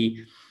would say,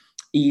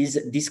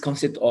 is this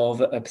concept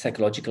of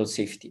psychological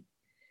safety,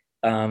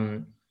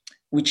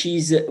 which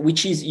is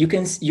you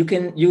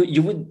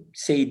would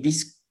say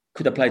this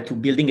could apply to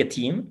building a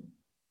team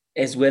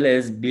as well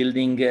as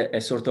building a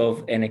sort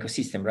of an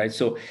ecosystem, right?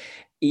 So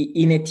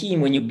in a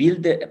team, when you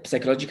build the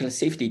psychological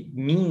safety, it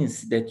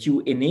means that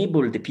you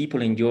enable the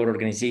people in your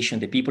organization,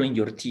 the people in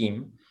your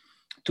team,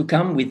 to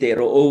come with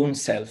their own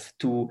self,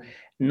 to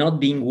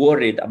not being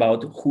worried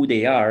about who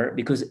they are,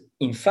 because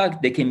in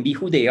fact, they can be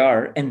who they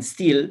are and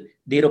still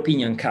their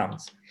opinion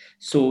counts.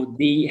 So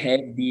they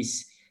have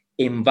this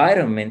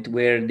environment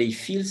where they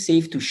feel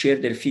safe to share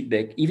their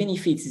feedback, even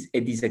if it's a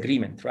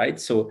disagreement, right?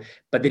 So,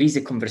 but there is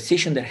a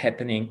conversation that's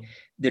happening.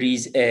 There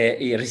is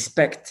a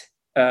respect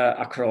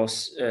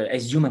across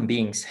as human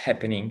beings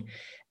happening,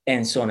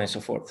 and so on and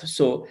so forth.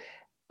 So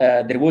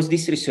there was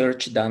this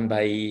research done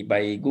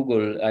by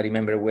Google. I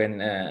remember when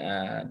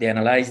they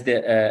analyzed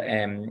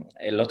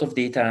a lot of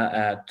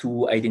data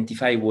to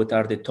identify what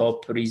are the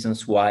top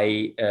reasons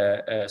why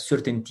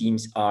certain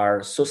teams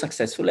are so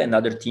successful and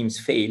other teams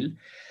fail,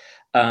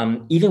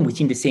 even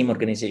within the same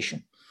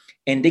organization.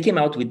 And they came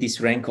out with this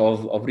rank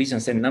of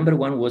reasons. And number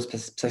one was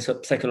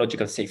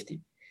psychological safety.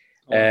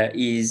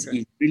 Is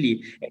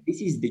really,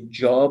 this is the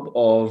job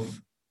of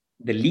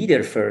the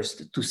leader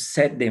first, to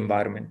set the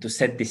environment, to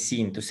set the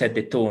scene, to set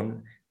the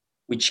tone,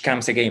 which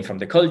comes again from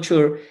the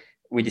culture.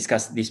 We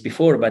discussed this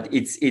before, but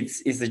it's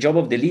the job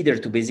of the leader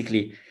to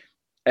basically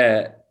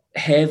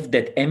have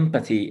that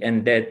empathy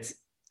and that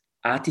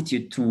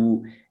attitude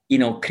to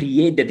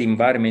create that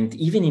environment,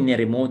 even in a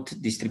remote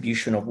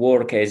distribution of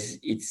work, as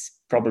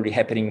it's probably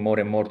happening more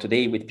and more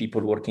today with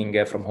people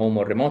working from home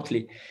or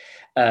remotely.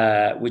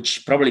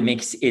 Which probably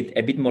makes it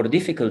a bit more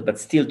difficult, but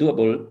still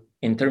doable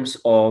in terms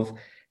of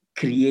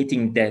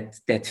creating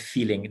that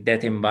feeling,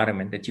 that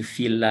environment that you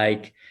feel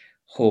like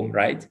home,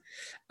 right?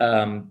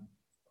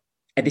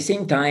 At the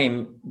same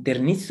time, there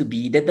needs to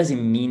be, that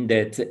doesn't mean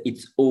that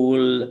it's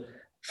all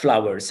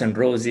flowers and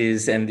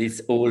roses and it's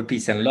all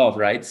peace and love,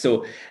 right?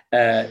 So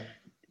there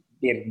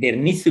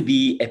needs to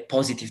be a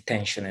positive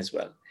tension as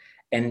well.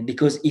 And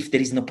because if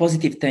there is no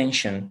positive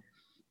tension,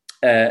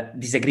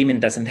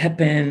 disagreement doesn't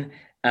happen.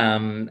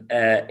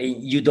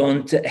 You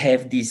don't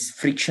have this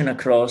friction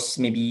across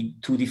maybe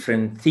two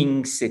different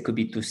things. It could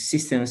be two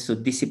systems, two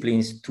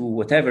disciplines, two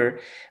whatever,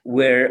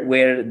 where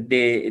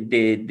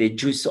the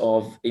juice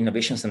of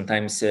innovation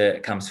sometimes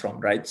comes from,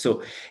 right?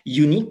 So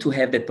you need to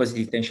have that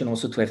positive tension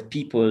also to have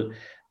people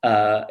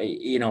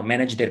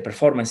manage their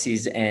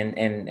performances and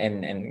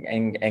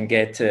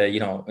get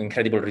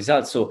incredible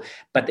results. So,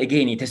 but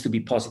again, it has to be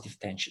positive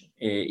tension.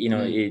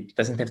 It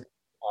doesn't have to be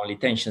only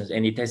tensions,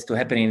 and it has to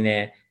happen in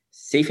a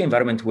safe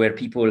environment where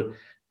people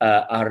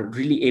are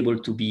really able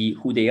to be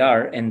who they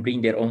are and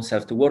bring their own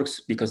self to work,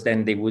 because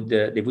then they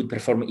would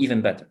perform even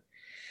better.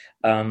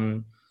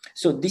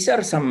 So these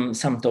are some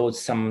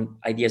thoughts, some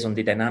ideas on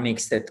the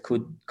dynamics that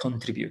could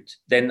contribute.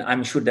 Then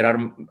I'm sure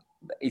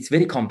it's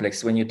very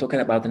complex when you're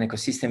talking about an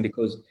ecosystem,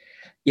 because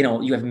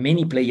you have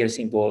many players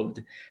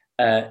involved,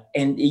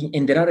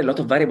 and there are a lot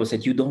of variables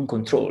that you don't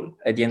control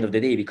at the end of the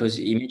day. Because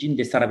imagine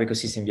the startup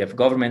ecosystem: you have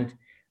government,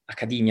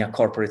 academia,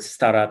 corporates,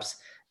 startups,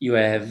 you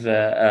have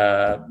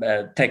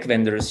tech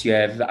vendors, you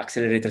have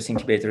accelerators,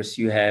 incubators,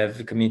 you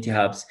have community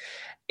hubs,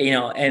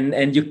 and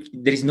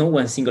there is no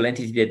one single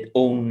entity that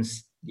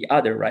owns the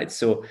other, right?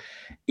 So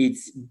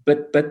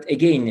but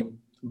again,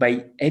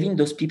 by having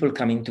those people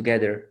coming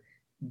together,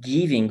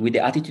 giving with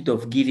the attitude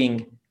of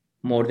giving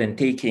more than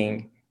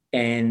taking,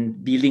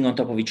 and building on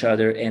top of each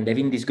other, and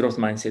having this growth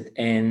mindset,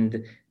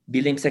 and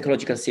building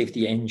psychological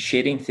safety, and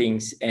sharing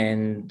things,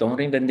 and don't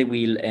reinvent the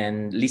wheel,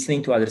 and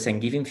listening to others,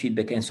 and giving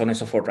feedback, and so on and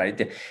so forth,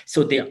 right?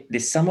 So the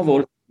sum of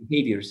all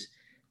behaviors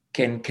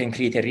can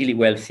create a really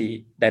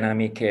wealthy,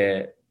 dynamic,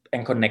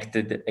 and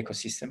connected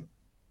ecosystem.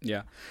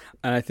 Yeah.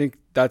 And I think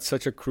that's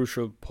such a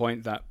crucial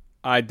point that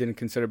I didn't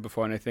consider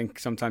before, and I think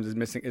sometimes is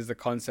missing, is the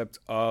concept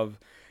of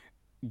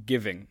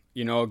giving.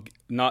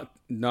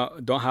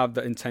 Don't have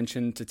the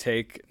intention to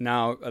take.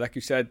 Now, like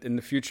you said, in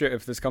the future,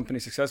 if this company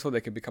is successful, they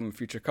could become a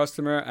future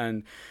customer,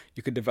 and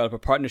you could develop a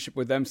partnership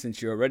with them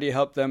since you already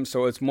helped them.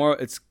 So it's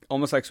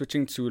almost like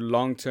switching to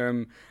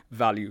long-term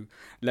value.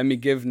 Let me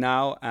give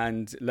now,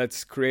 and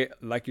let's create,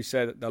 like you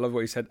said, I love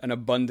what you said, an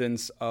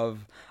abundance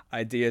of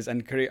ideas,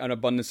 and create an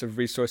abundance of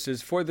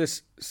resources for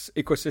this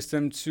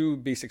ecosystem to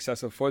be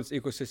successful, for this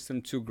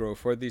ecosystem to grow,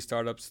 for these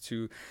startups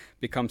to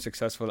become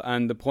successful.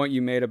 And the point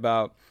you made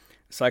about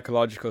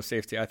psychological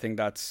safety, I think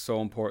that's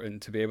so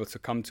important, to be able to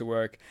come to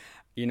work,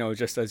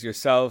 just as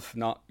yourself,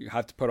 not you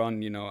have to put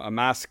on, a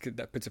mask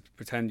that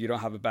pretend you don't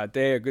have a bad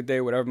day, a good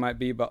day, whatever it might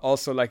be. But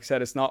also, like I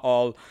said, it's not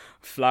all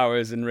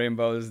flowers and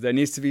rainbows. There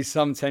needs to be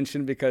some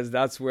tension, because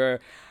that's where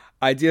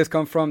ideas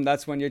come from.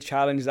 That's when you're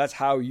challenged. That's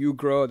how you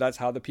grow. That's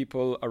how the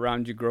people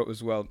around you grow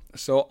as well.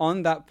 So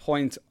on that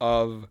point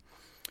of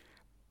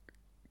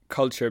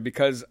culture,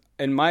 because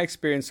in my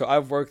experience, so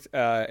I've worked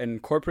in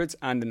corporates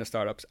and in the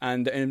startups,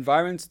 and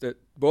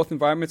both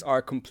environments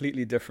are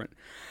completely different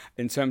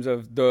in terms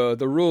of the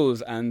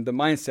rules and the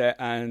mindset.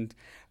 And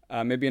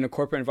maybe in a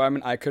corporate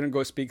environment, I couldn't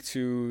go speak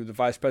to the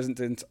vice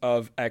president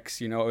of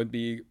X. It would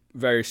be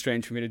very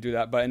strange for me to do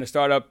that. But in a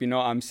startup,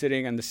 I'm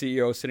sitting, and the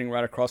CEO is sitting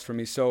right across from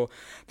me. So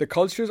the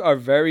cultures are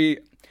very,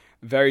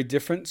 very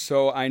different.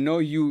 So I know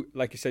you,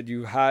 like you said,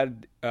 you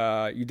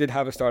did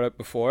have a startup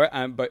before,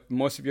 but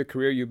most of your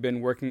career you've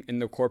been working in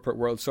the corporate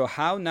world. So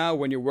how now,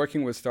 when you're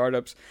working with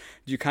startups,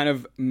 do you kind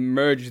of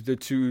merge the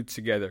two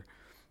together?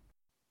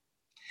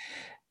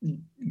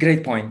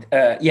 Great point.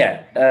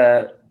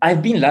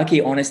 I've been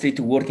lucky, honestly,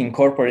 to work in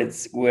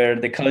corporates where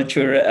the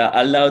culture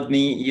allowed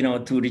me,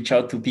 to reach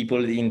out to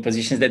people in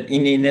positions that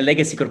in a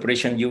legacy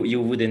corporation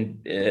you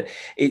wouldn't.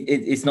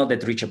 It's not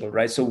that reachable,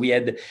 right? So we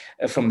had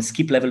from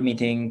skip level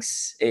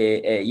meetings,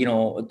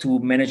 to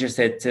managers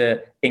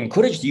that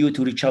encouraged you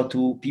to reach out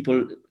to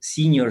people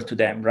senior to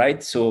them,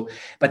 right? So,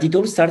 but it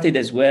all started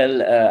as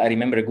well. I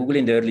remember Google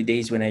in the early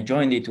days when I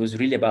joined. It was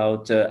really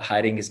about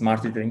hiring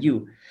smarter than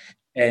you.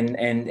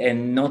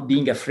 And not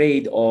being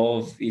afraid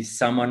of if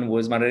someone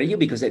was smarter than you,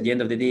 because at the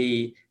end of the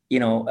day,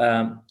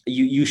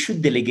 you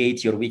should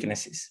delegate your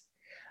weaknesses,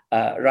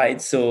 right?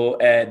 So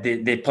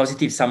the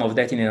positive sum of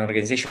that in an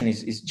organization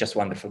is just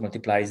wonderful,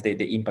 multiplies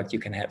the impact you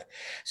can have.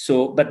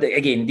 So, but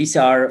again, these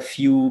are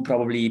few,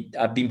 probably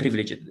I've been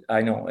privileged.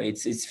 I know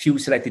it's few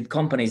selected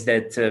companies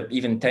that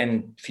even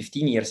 10,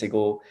 15 years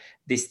ago,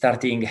 they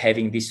starting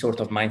having this sort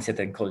of mindset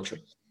and culture.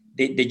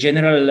 The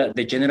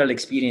general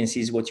experience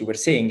is what you were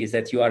saying, is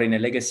that you are in a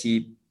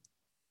legacy,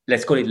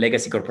 let's call it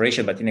legacy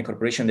corporation, but in a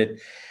corporation that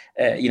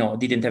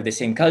didn't have the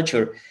same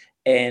culture,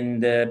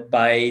 and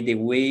by the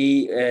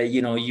way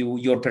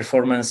your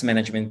performance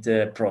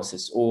management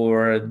process,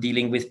 or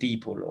dealing with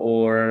people,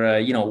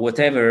 or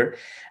whatever,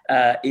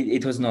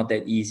 it was not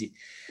that easy.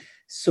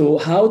 So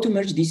how to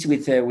merge this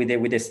with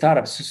the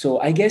startups?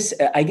 So I guess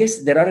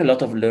there are a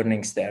lot of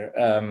learnings there.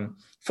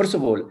 First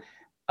of all,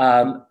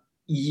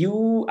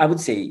 I would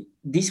say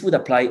this would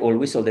apply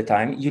always, all the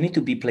time. You need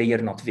to be player,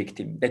 not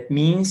victim. That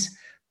means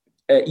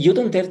you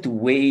don't have to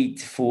wait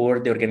for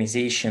the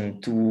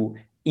organization to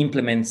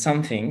implement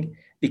something,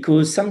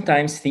 because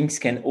sometimes things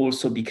can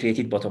also be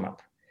created bottom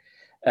up.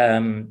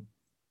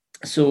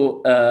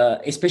 So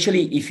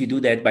especially if you do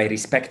that by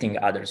respecting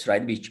others,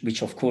 right?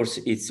 Which of course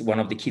is one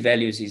of the key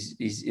values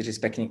is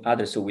respecting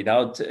others. So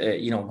without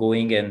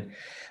going and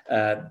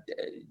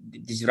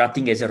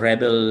disrupting as a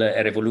rebel,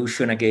 a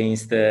revolution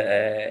against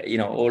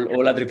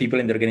all other people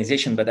in the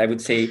organization. But I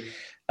would say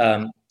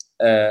coming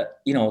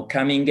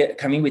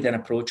with an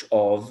approach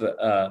of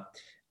for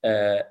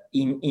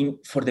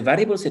the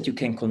variables that you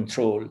can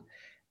control,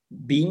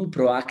 being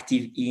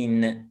proactive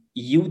in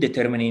you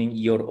determining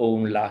your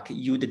own luck,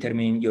 you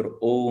determining your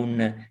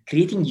own,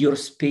 creating your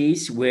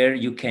space where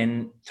you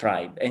can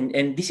thrive.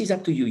 And this is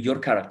up to you, your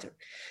character.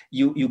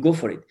 You go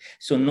for it.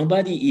 So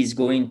nobody is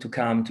going to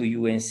come to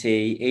you and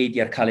say, hey,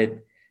 dear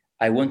Khaled,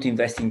 I want to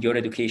invest in your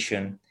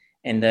education.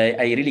 And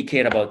I really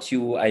care about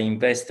you. I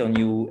invest on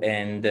you.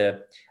 And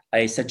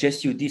I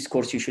suggest you this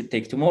course you should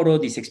take tomorrow,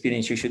 this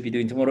experience you should be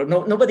doing tomorrow.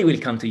 No, nobody will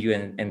come to you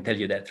and tell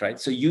you that, right?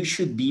 So you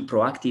should be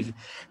proactive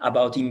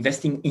about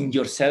investing in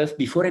yourself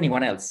before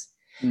anyone else,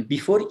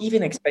 before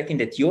even expecting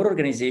that your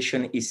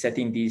organization is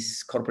setting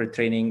these corporate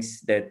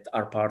trainings that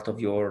are part of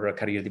your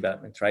career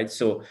development, right?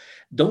 So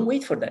don't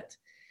wait for that.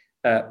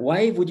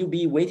 Why would you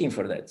be waiting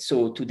for that?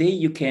 So today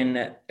you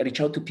can reach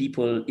out to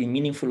people in a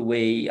meaningful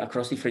way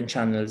across different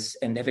channels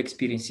and have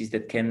experiences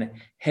that can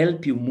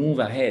help you move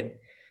ahead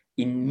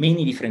in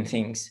many different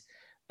things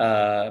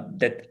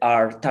that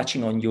are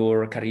touching on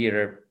your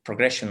career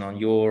progression, on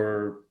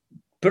your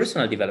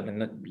personal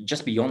development,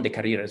 just beyond the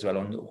career as well,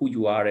 on who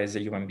you are as a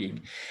human being.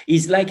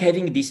 It's like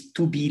having this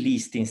to-be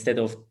list instead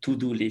of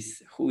to-do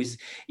list.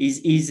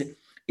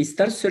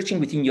 Start searching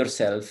within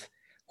yourself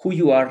who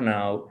you are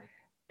now,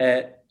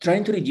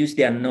 trying to reduce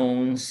the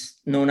known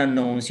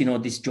unknowns,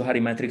 this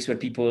Johari matrix where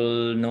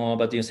people know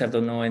about yourself,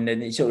 don't know. And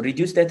then, so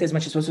reduce that as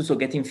much as possible. So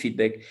getting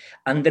feedback,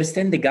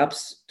 understand the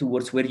gaps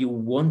towards where you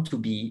want to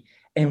be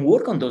and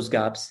work on those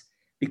gaps,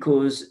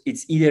 because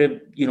it's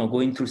either,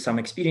 going through some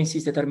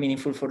experiences that are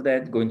meaningful for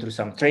that, going through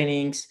some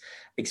trainings,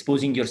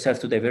 exposing yourself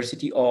to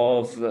diversity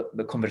of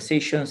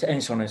conversations,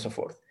 and so on and so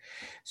forth.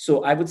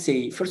 So I would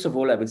say, first of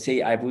all, I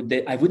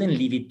wouldn't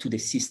leave it to the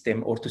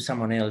system or to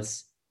someone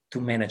else to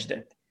manage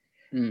that.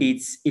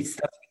 It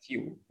starts with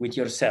you, with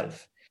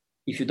yourself.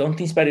 If you don't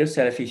inspire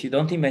yourself, if you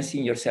don't invest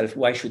in yourself,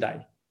 why should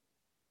I?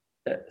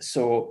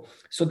 So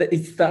that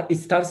it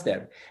starts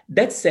there.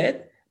 That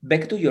said,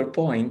 back to your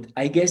point,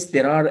 I guess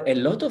there are a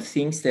lot of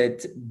things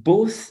that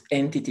both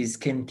entities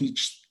can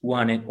teach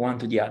one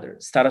to the other,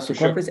 startups to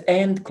corporates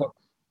and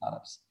corporate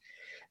startups.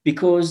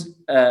 Because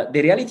the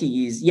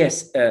reality is,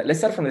 yes, let's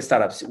start from the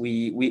startups.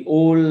 We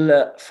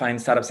all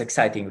find startups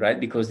exciting, right?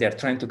 Because they're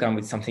trying to come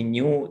with something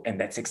new, and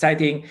that's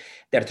exciting.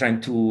 They're trying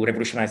to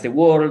revolutionize the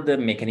world,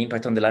 make an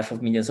impact on the life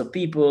of millions of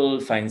people,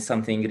 find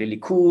something really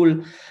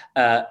cool,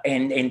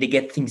 and they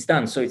get things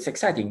done. So it's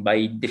exciting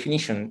by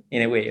definition,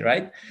 in a way,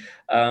 right?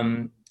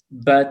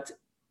 But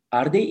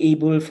are they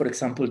able, for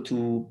example,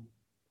 to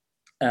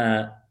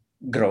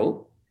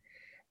grow?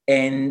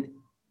 And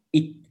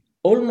it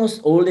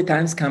almost all the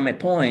times come a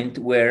point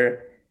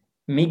where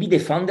maybe the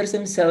founders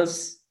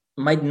themselves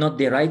might not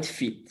be the right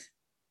fit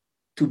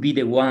to be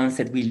the ones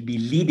that will be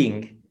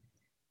leading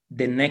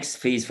the next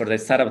phase for the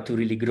startup to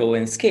really grow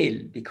and scale,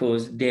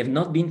 because they have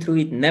not been through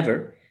it,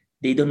 never.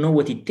 They don't know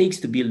what it takes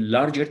to build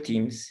larger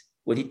teams,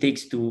 what it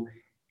takes to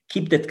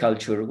keep that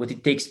culture, what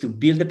it takes to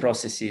build the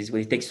processes,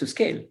 what it takes to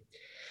scale.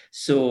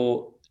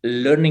 So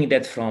learning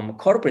that from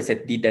corporates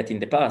that did that in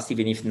the past,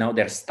 even if now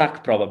they're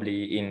stuck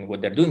probably in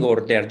what they're doing,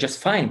 or they're just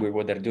fine with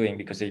what they're doing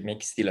because they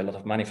make still a lot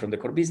of money from the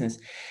core business,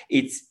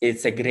 it's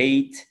a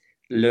great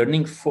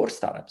learning for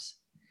startups.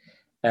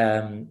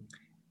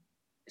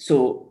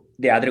 So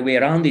the other way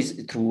around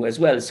is true as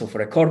well. So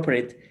for a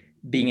corporate,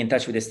 being in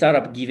touch with a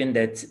startup, given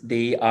that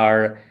they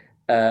are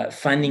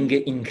finding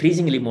it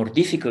increasingly more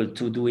difficult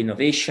to do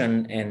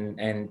innovation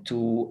and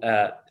to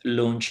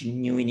launch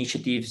new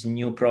initiatives,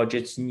 new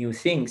projects, new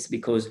things,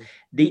 because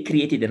they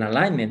created an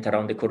alignment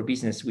around the core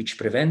business, which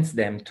prevents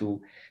them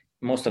to,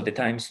 most of the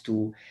times,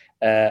 to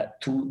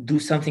do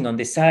something on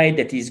the side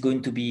that is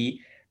going to be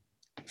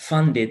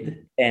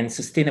funded and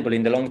sustainable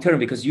in the long term.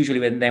 Because usually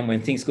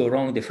when things go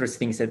wrong, the first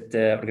things that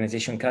the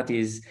organization cut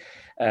is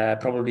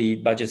probably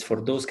budgets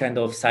for those kind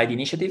of side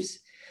initiatives.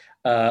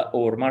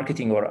 Or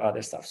marketing or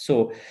other stuff.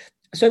 So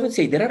I would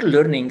say there are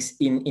learnings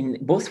in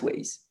both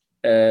ways.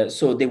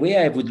 So the way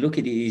I would look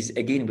at it is,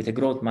 again, with a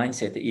growth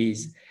mindset,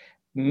 is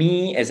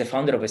me as a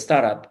founder of a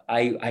startup,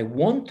 I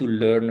want to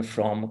learn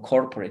from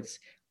corporates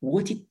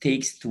what it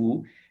takes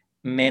to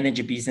manage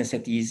a business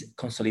that is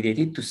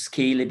consolidated, to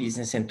scale a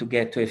business and to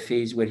get to a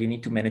phase where you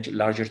need to manage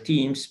larger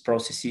teams,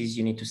 processes,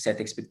 you need to set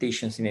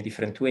expectations in a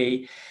different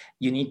way.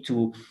 You need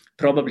to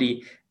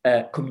probably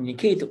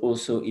communicate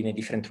also in a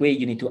different way.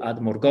 You need to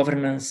add more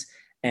governance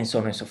and so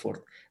on and so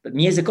forth. But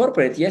me as a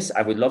corporate, yes,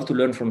 I would love to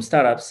learn from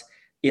startups,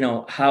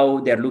 how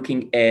they're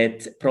looking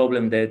at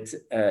problem that,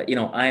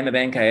 I'm a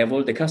bank, I have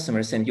all the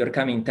customers, and you're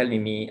coming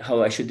telling me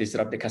how I should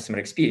disrupt the customer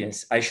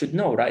experience. I should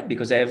know, right?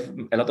 Because I have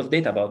a lot of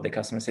data about the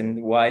customers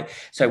and why.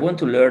 So I want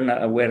to learn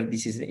where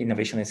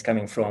innovation is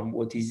coming from,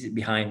 what is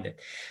behind it.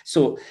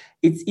 So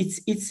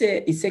it's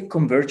a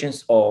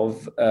convergence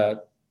of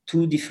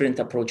two different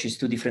approaches,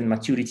 two different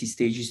maturity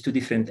stages, two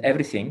different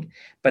everything,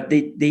 but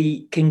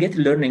they can get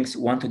learnings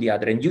one to the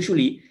other. And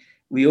usually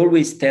we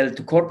always tell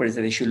to corporates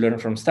that they should learn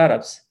from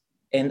startups.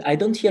 And I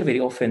don't hear very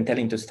often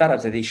telling to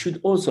startups that they should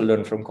also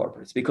learn from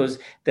corporates, because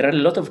there are a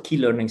lot of key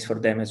learnings for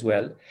them as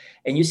well.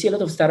 And you see a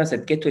lot of startups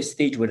that get to a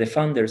stage where the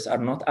founders are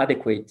not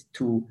adequate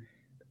to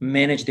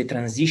manage the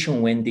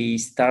transition when they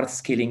start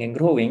scaling and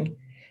growing,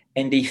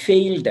 and they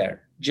fail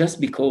there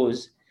just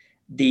because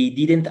they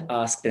didn't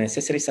ask the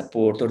necessary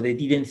support, or they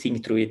didn't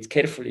think through it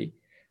carefully,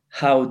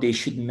 how they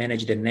should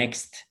manage the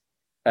next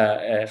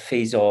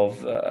phase of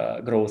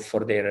growth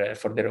for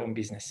their own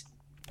business.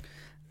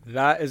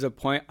 That is a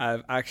point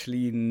I've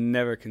actually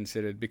never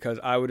considered, because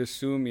I would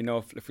assume,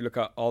 if you look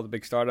at all the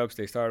big startups,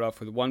 they start off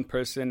with one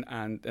person,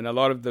 and in a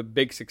lot of the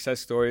big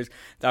success stories,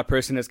 that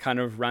person has kind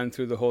of ran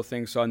through the whole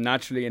thing. So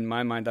naturally, in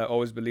my mind, I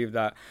always believe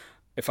that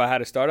if I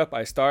had a startup,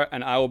 I start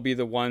and I will be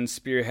the one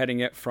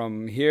spearheading it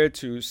from here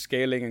to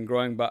scaling and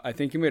growing. But I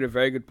think you made a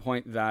very good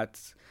point that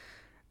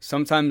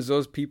sometimes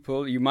those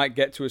people, you might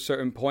get to a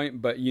certain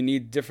point, but you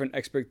need different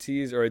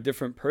expertise or a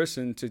different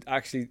person to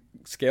actually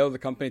scale the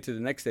company to the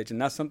next stage. And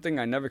that's something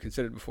I never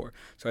considered before.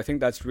 So I think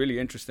that's really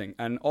interesting.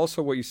 And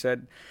also what you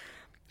said,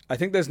 I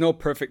think there's no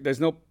perfect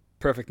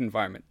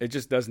environment. It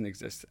just doesn't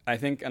exist. I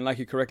think, and like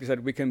you correctly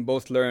said, we can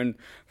both learn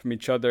from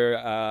each other.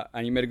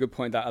 And you made a good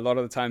point that a lot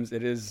of the times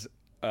it is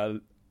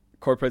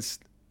corporates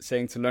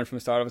saying to learn from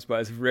startups,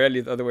 but it's rarely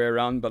the other way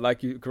around. But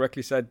like you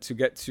correctly said,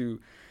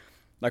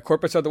 like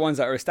corporates are the ones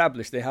that are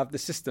established. They have the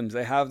systems,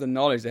 they have the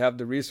knowledge, they have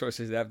the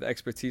resources, they have the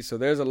expertise. So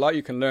there's a lot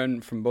you can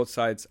learn from both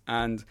sides.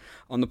 And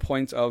on the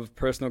point of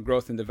personal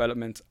growth and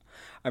development,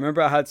 I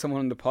remember I had someone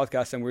on the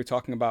podcast and we were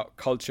talking about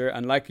culture.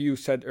 And like you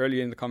said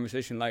earlier in the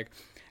conversation, like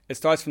it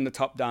starts from the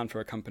top down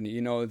for a company.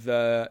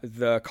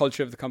 The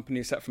culture of the company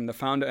is set from the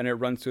founder and it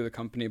runs through the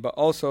company. But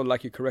also,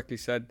 like you correctly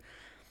said,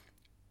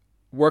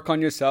 work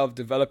on yourself,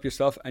 develop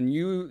yourself, and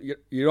you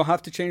don't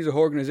have to change the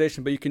whole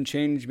organization, but you can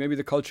change maybe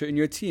the culture in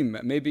your team,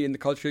 maybe in the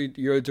culture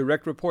your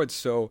direct reports.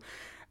 So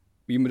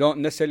you don't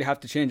necessarily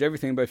have to change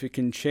everything, but if you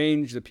can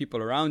change the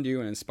people around you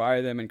and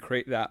inspire them and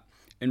create that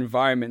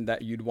environment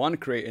that you'd want to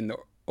create in the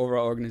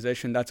overall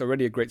organization, that's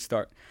already a great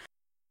start.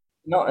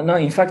 No.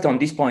 In fact, on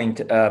this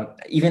point,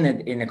 even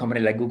in a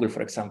company like Google,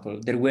 for example,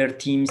 there were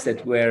teams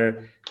that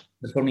were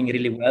performing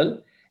really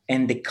well.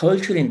 And the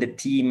culture in the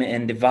team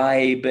and the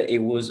vibe, it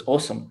was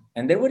awesome.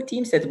 And there were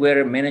teams that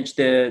were managed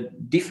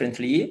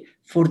differently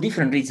for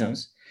different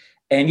reasons.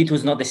 And it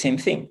was not the same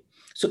thing.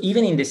 So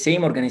even in the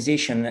same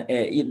organization,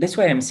 that's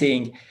why I'm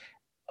saying,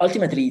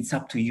 ultimately, it's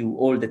up to you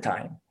all the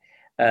time.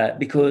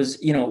 Because,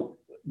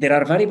 there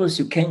are variables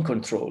you can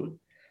control.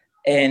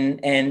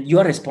 And you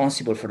are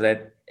responsible for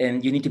that.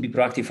 And you need to be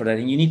proactive for that.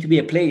 And you need to be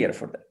a player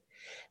for that.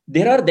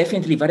 There are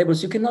definitely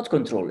variables you cannot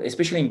control,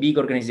 especially in big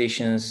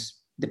organizations.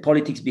 The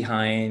politics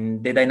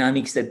behind, the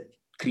dynamics that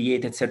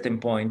create at certain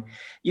point.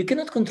 You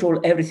cannot control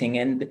everything.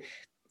 And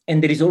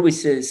there is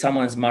always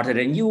someone smarter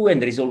than you,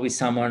 and there is always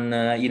someone,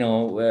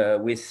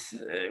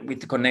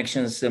 with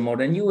connections more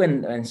than you,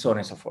 and so on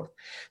and so forth.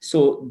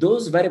 So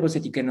those variables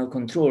that you cannot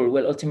control,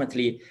 well,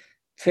 ultimately,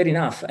 fair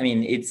enough. I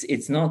mean,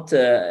 it's not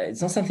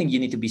something you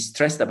need to be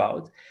stressed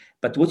about.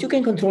 But what you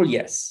can control,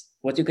 yes.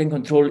 What you can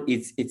control,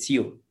 it's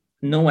you,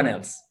 no one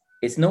else.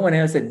 It's no one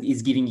else that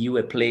is giving you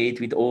a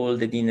plate with all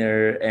the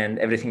dinner and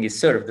everything is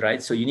served,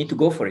 right? So you need to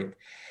go for it.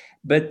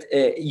 But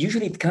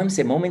usually it comes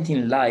a moment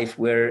in life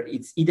where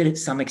it's either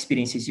some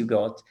experiences you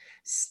got,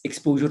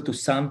 exposure to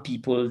some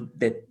people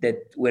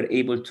that were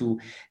able to,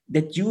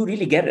 that you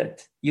really get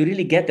it. You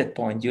really get that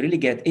point. You really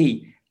get,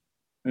 hey,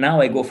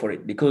 now I go for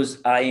it, because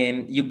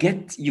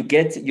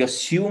you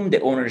assume the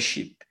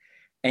ownership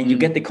and you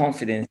get the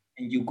confidence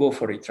and you go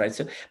for it, right?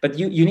 So, but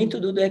you need to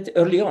do that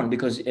early on,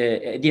 because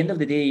at the end of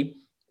the day,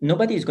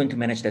 nobody is going to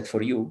manage that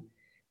for you.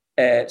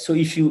 So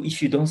if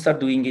you don't start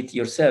doing it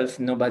yourself,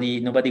 nobody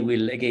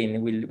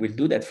will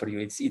do that for you.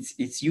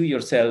 It's you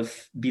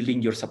yourself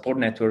building your support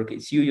network.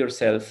 It's you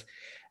yourself,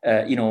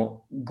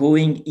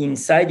 going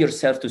inside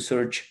yourself to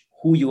search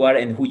who you are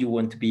and who you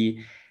want to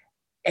be,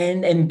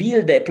 and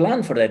build a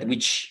plan for that,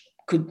 which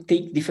could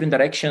take different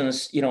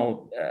directions.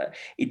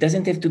 It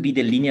doesn't have to be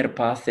the linear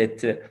path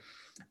that.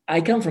 I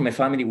come from a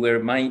family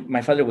where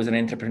my father was an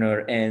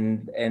entrepreneur,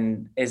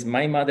 and as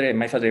my mother and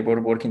my father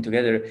were working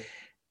together,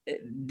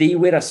 they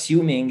were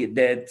assuming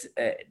that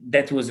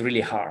that was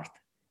really hard.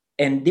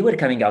 And they were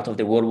coming out of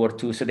the World War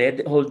II, so they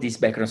had all this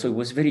background. So it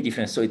was very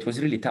different. So it was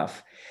really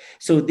tough.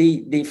 So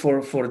they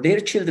for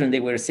their children, they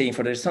were saying,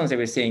 for their sons, they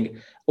were saying,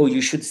 oh,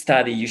 you should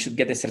study, you should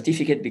get a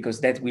certificate,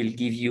 because that will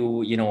give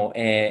you,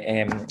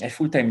 a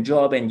full-time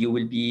job, and you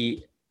will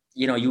be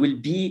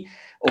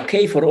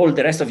okay for all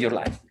the rest of your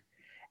life.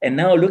 And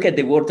now look at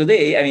the world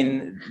today. I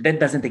mean, that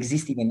doesn't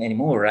exist even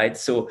anymore, right?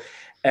 So,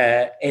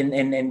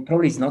 and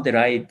probably it's not the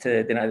right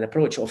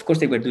approach. Of course,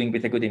 they were doing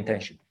with a good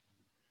intention.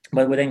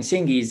 But what I'm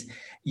saying is,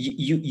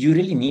 you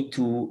really need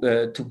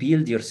to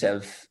build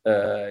yourself,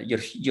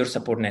 your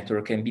support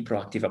network, and be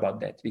proactive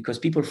about that, because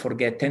people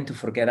tend to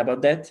forget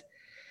about that,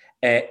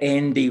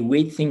 and they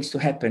wait things to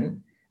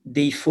happen.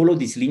 They follow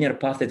this linear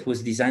path that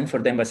was designed for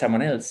them by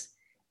someone else,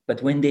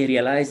 but when they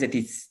realize that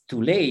it's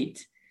too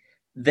late,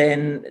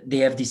 then they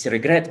have this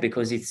regret,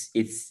 because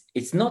it's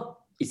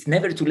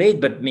never too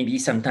late, but maybe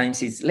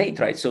sometimes it's late,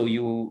 right? So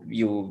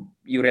you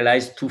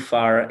realize too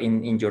far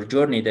in your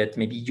journey that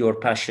maybe your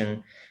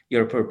passion,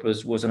 your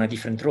purpose was on a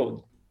different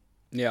road.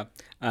 Yeah,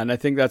 and I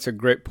think that's a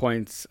great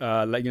point.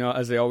 Like,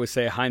 as they always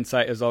say,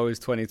 hindsight is always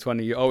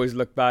 2020. You always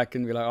look back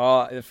and be like,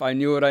 oh, if I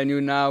knew what I knew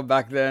now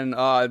back then,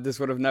 this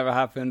would have never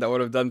happened. I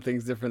would have done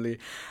things differently.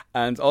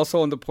 And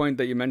also on the point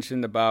that you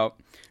mentioned about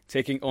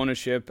taking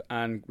ownership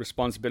and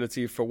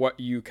responsibility for what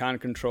you can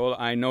control.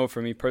 I know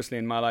for me personally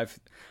in my life,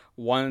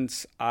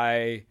 once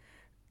I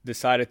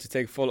decided to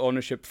take full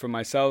ownership for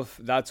myself,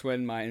 that's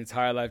when my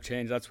entire life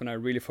changed. That's when I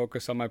really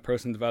focused on my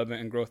personal development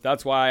and growth.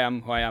 That's why I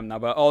am who I am now.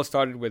 But it all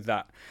started with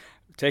that.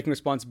 Taking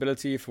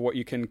responsibility for what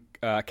you can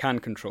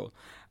control,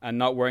 and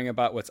not worrying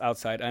about what's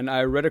outside. And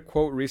I read a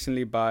quote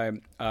recently by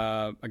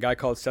a guy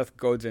called Seth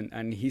Godin,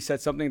 and he said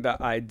something that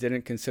I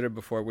didn't consider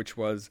before, which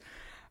was,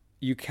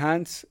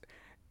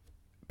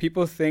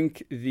 people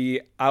think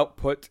the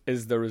output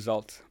is the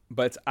result,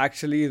 but it's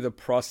actually the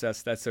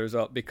process that's the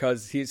result.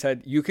 Because he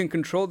said you can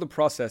control the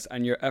process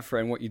and your effort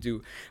and what you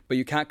do, but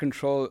you can't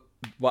control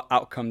what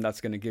outcome that's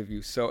going to give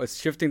you. So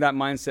it's shifting that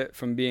mindset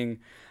from being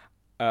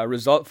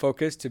result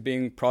focused to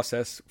being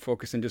process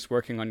focused and just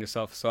working on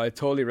yourself. So I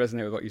totally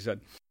resonate with what you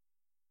said.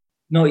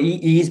 No,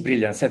 he is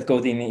brilliant. Seth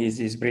Godin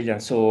is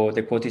brilliant. So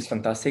the quote is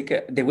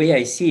fantastic. The way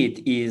I see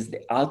it is,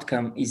 the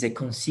outcome is a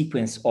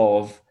consequence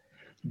of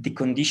the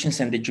conditions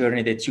and the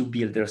journey that you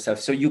build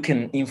yourself. So you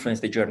can influence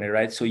the journey,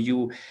 right? So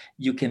you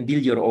can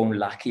build your own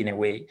luck in a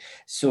way.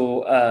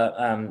 So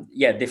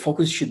the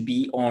focus should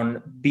be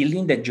on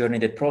building that journey,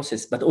 that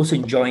process, but also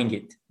enjoying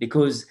it,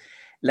 because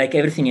like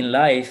everything in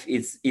life,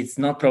 it's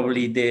not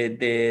probably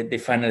the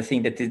final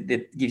thing that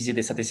gives you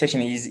the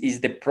satisfaction. Is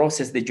the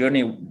process, the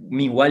journey.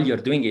 Meanwhile, you're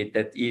doing it,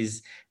 that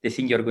is the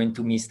thing you're going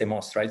to miss the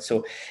most, right?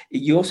 So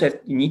you also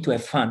need to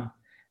have fun.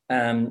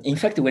 In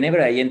fact,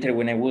 whenever I enter,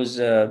 when I was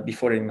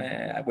before,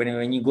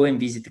 when you go and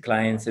visit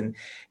clients, and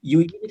you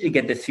immediately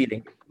get that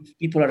feeling. If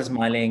people are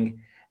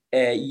smiling,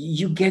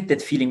 you get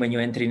that feeling when you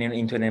enter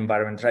into an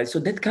environment, right? So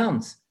that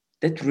counts.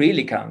 That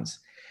really counts.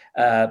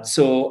 That's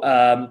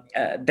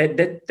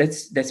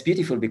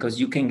beautiful, because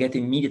you can get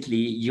immediately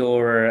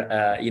your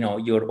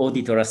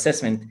audit or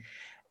assessment.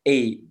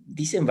 Hey,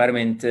 this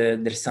environment,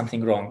 there's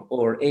something wrong,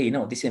 or hey,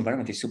 no, this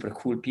environment is super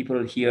cool.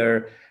 People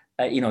here,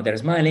 they're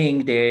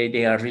smiling.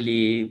 They are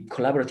really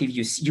collaborative.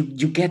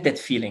 You get that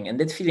feeling, and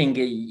that feeling,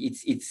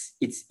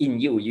 it's in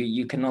you.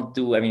 You cannot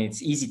do. I mean,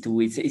 it's easy to.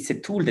 It's a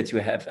tool that you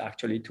have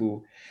actually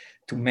to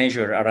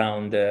measure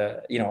around.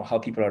 How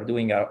people are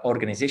doing, our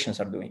organizations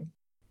are doing.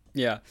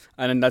 Yeah,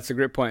 and that's a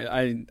great point.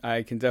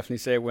 I can definitely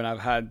say, when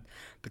I've had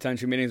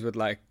potential meetings with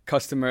like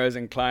customers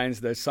and clients,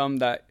 there's some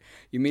that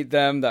you meet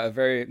them that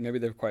are maybe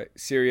they're quite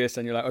serious,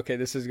 and you're like, okay,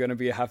 this is going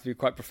to have to be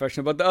quite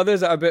professional. But the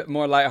others are a bit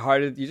more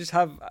lighthearted. You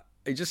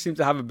just seem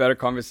to have a better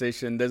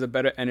conversation. There's a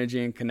better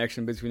energy and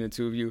connection between the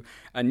two of you.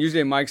 And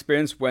usually in my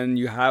experience, when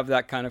you have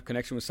that kind of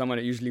connection with someone,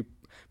 it usually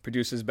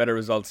produces better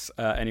results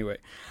anyway.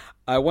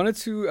 I wanted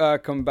to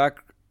come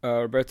back,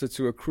 Roberto,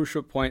 to a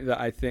crucial point that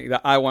I think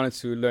that I wanted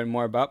to learn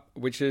more about,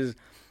 which is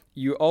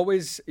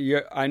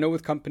I know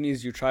with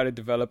companies you try to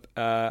develop,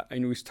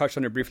 and we touched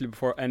on it briefly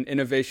before, an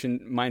innovation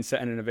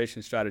mindset and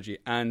innovation strategy,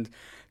 and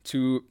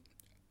to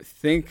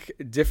think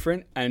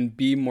different and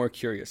be more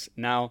curious.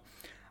 Now,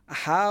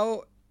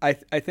 how I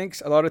think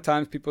a lot of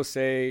times people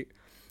say,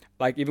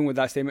 like, even with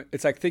that statement,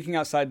 it's like thinking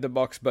outside the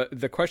box. But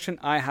the question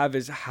I have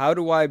is, how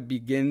do I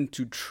begin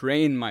to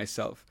train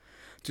myself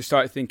to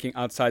start thinking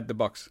outside the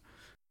box?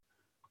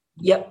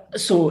 Yeah,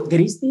 so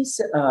there is this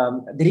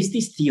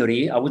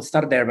theory. I would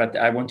start there, but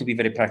I want to be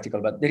very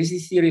practical. But there is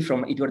this theory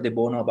from Edward de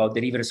Bono about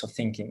the rivers of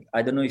thinking.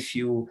 I don't know if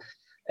you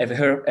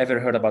ever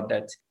heard about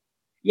that.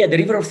 Yeah, the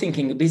river of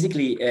thinking.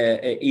 Basically,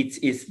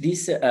 it's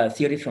this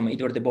theory from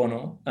Edward de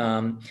Bono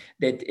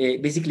that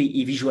basically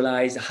he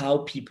visualizes how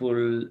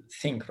people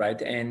think,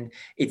 right? And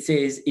it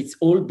says it's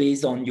all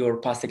based on your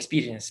past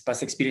experience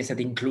that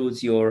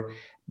includes your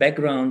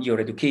background, your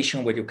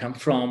education, where you come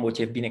from, what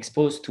you've been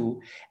exposed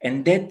to,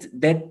 and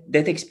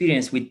that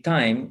experience with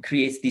time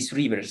creates these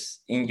rivers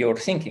in your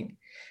thinking.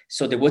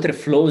 So the water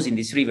flows in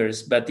these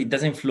rivers, but it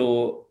doesn't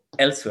flow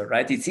elsewhere,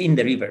 right? It's in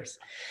the rivers.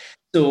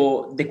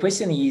 So the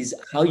question is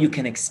how you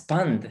can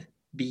expand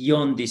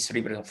beyond this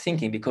river of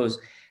thinking, because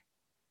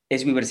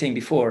as we were saying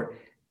before,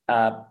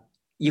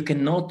 you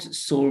cannot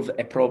solve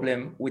a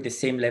problem with the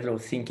same level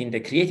of thinking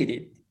that created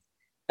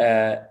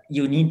it.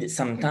 You need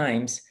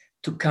sometimes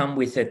to come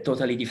with a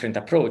totally different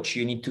approach.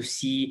 You need to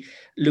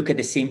look at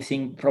the same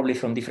thing probably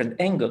from different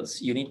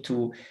angles. You need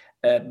to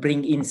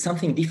bring in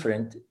something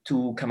different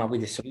to come up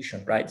with a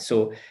solution, right?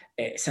 So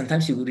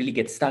sometimes you really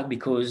get stuck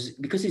because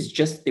it's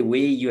just the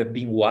way you have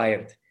been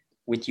wired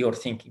with your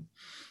thinking.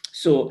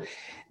 So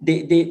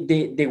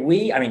the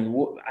way, I mean,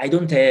 I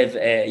don't have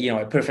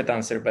a perfect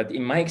answer, but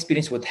in my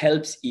experience, what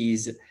helps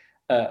is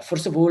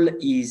first of all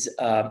is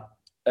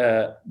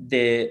the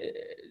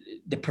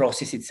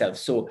process itself.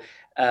 So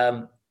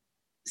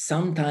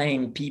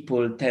sometimes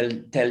people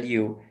tell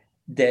you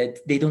that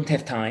they don't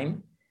have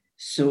time,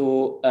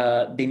 so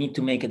they need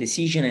to make a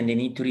decision and they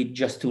need to read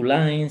just 2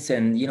 lines,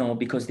 and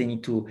because they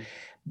need to,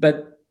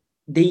 but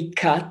they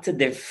cut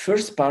the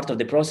first part of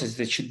the process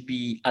that should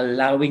be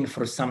allowing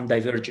for some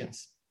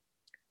divergence.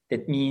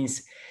 That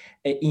means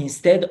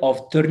instead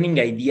of turning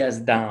ideas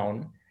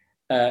down,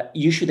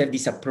 you should have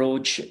this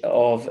approach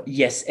of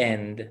yes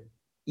and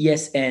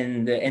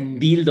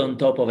build on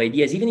top of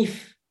ideas, even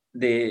if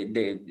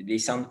they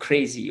sound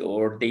crazy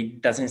or they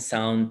doesn't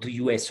sound to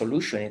you a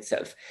solution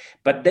itself.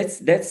 But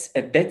that's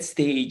at that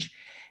stage,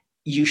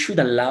 you should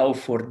allow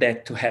for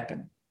that to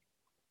happen.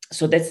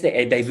 So that's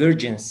a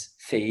divergence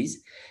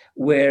phase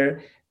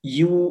where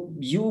you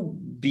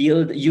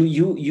build,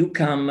 you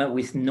come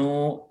with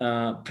no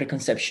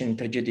preconception,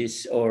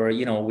 prejudice, or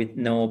with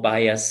no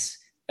bias.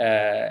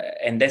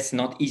 And that's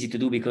not easy to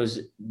do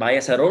because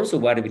bias are also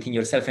wired within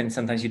yourself, and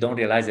sometimes you don't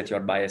realize that you're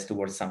biased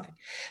towards something.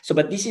 So,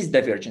 but this is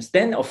divergence.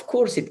 Then, of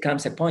course, it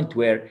comes a point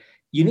where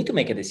you need to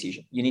make a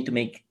decision. You need to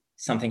make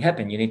something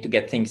happen. You need to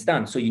get things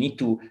done. So you need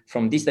to,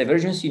 from this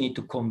divergence, you need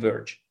to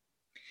converge.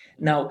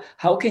 Now,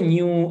 how can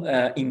you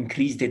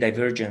increase the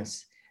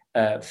divergence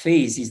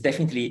phase is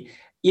definitely,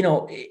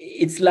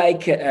 it's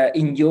like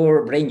in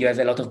your brain, you have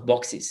a lot of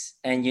boxes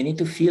and you need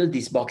to fill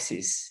these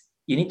boxes.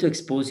 You need to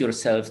expose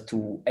yourself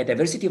to a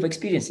diversity of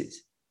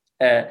experiences.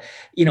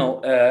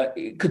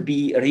 It could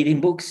be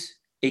reading books.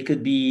 It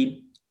could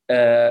be,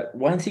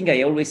 one thing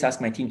I always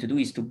ask my team to do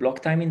is to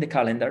block time in the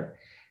calendar,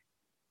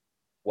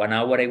 1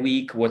 hour a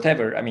week,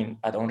 whatever. I mean,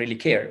 I don't really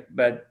care,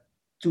 but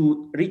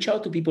to reach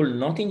out to people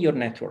not in your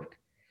network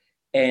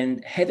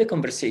and have a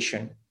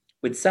conversation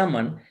with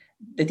someone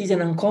that is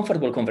an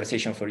uncomfortable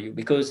conversation for you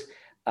because,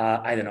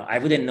 I don't know, I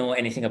wouldn't know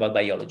anything about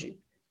biology.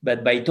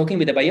 But by talking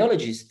with a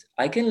biologist,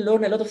 I can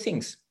learn a lot of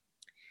things.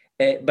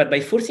 But by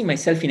forcing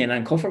myself in an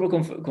uncomfortable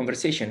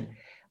conversation,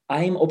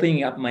 I'm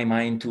opening up my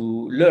mind to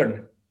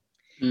learn,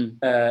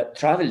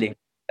 traveling,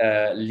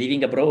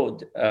 living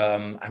abroad.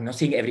 I'm not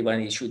saying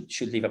everyone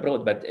should live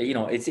abroad, but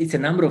it's a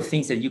number of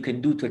things that you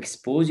can do to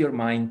expose your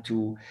mind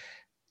to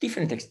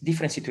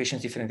different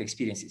situations, different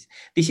experiences.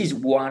 This is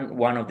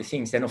one of the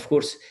things. And of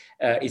course,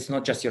 it's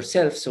not just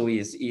yourself. So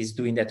is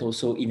doing that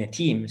also in a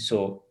team.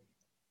 So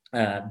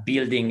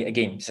building,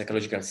 again,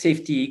 psychological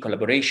safety,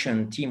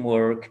 collaboration,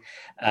 teamwork,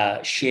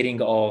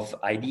 sharing of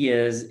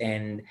ideas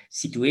and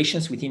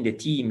situations within the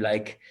team,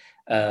 like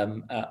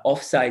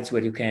offsites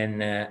where you can,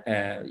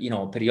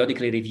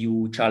 periodically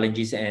review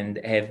challenges and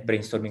have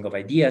brainstorming of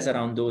ideas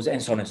around those,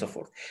 and so on and so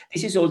forth.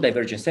 This is all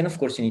divergence. Then, of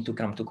course, you need to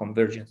come to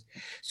convergence.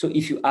 So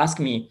if you ask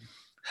me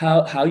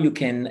how you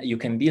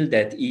can build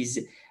that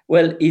is,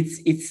 well,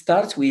 it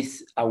starts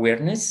with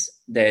awareness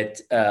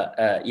that,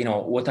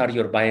 what are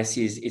your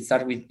biases? It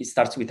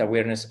starts with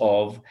awareness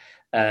of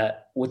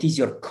what is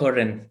your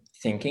current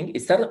thinking.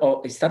 It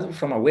starts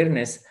from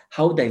awareness,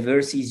 how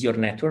diverse is your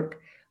network?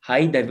 How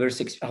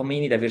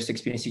many diverse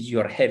experiences you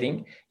are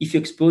having. If you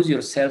expose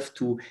yourself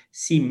to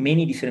see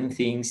many different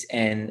things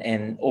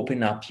and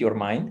open up your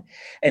mind,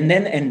 and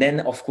then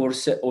of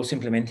course also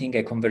implementing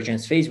a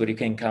convergence phase where you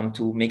can come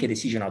to make a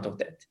decision out of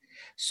that.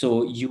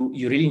 So you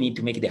really need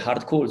to make the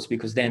hard calls,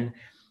 because then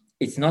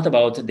it's not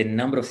about the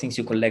number of things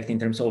you collect in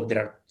terms of there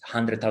are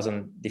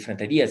 100,000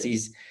 different ideas.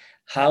 Is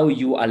how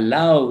you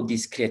allow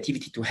this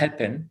creativity to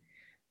happen,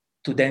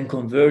 to then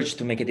converge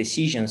to make a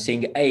decision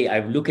saying, hey, I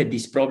look at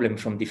this problem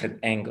from different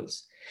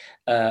angles.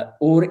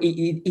 Or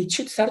it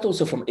should start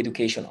also from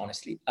education,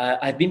 honestly.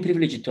 I've been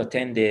privileged to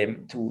attend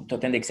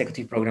the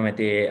executive program at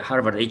the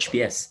Harvard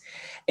HBS.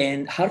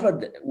 And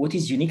Harvard, what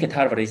is unique at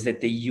Harvard is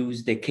that they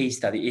use the case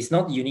study. It's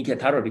not unique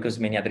at Harvard because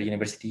many other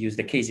universities use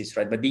the cases,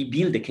 right? But they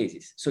build the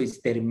cases. So it's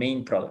their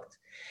main product.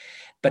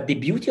 But the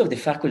beauty of the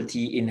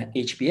faculty in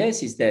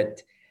HBS is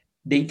that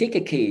they take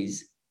a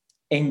case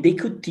and they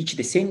could teach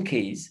the same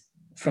case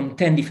from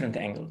 10 different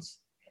angles,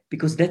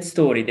 because that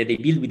story that they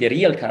build with a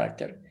real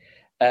character,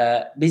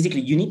 basically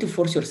you need to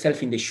force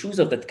yourself in the shoes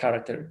of that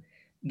character,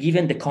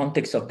 given the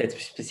context of that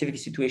specific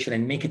situation,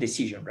 and make a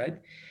decision, right?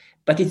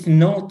 But it's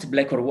not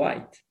black or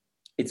white,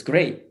 it's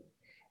gray.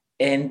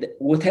 And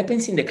what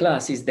happens in the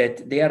class is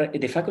that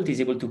the faculty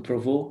is able to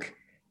provoke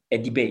a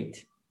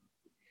debate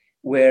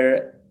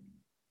where,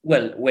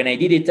 well, when I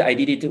did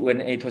it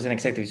when it was an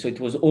executive. So it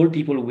was all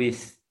people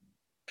with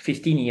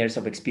 15 years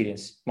of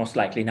experience, most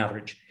likely in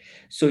average.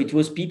 So it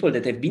was people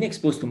that have been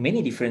exposed to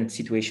many different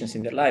situations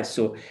in their lives.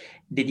 So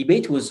the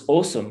debate was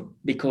awesome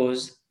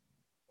because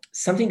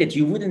something that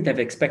you wouldn't have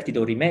expected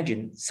or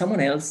imagined. Someone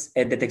else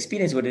had that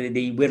experience where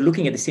they were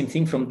looking at the same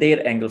thing from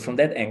their angle, from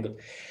that angle.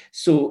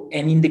 So,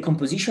 and in the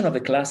composition of a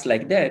class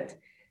like that,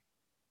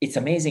 it's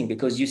amazing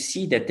because you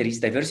see that there is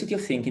diversity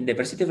of thinking,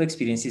 diversity of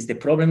experiences. The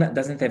problem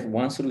doesn't have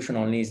one solution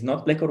only. It's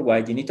not black or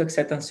white. You need to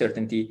accept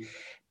uncertainty.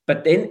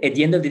 But then at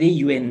the end of the day,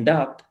 you end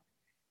up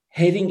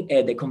having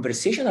a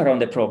conversation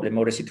around a problem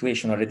or a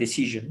situation or a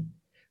decision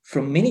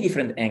from many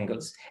different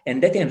angles.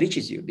 And that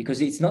enriches you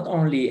because it's not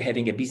only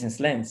having a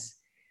business lens.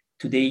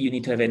 Today, you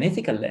need to have an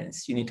ethical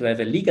lens. You need to have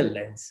a legal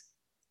lens.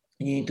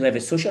 You need to have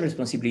a social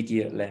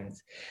responsibility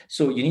lens.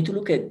 So you need to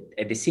look at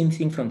the same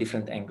thing from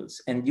different angles.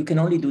 And you can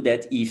only do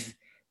that if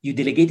you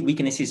delegate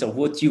weaknesses of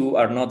what you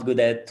are not good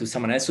at to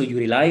someone else. So you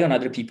rely on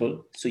other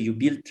people. So you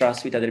build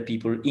trust with other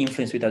people,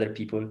 influence with other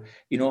people.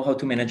 You know how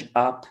to manage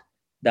up,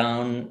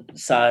 down,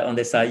 side, on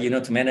the side,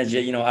 to manage,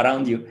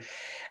 around you.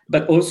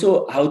 But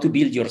also how to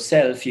build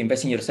yourself. You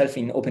invest in yourself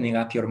in opening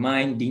up your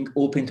mind, being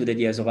open to the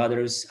ideas of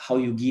others, how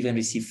you give and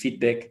receive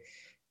feedback.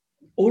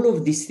 All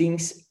of these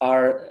things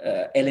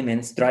are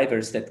elements,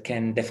 drivers that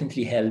can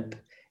definitely help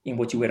in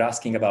what you were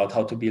asking about,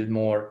 how to build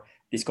more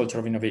this culture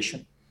of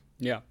innovation.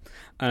 Yeah.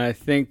 And I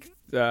think,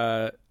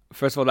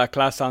 first of all, that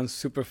class sounds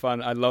super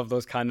fun. I love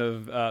those kind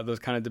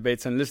of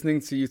debates, and listening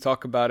to you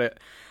talk about it,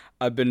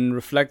 I've been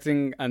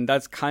reflecting, and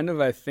that's kind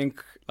of, I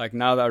think, like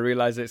now that I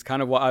realize it, it's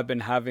kind of what I've been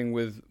having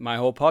with my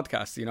whole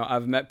podcast.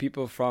 I've met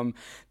people from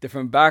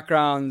different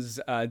backgrounds,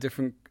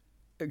 different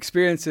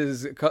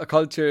experiences,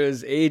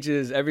 cultures,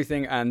 ages,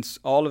 everything, and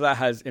all of that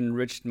has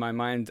enriched my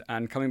mind.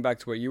 And coming back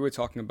to what you were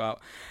talking about,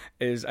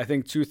 is I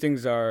think two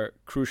things are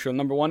crucial.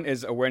 Number one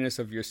is awareness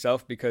of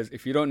yourself, because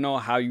if you don't know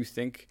how you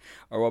think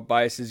or what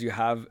biases you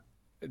have,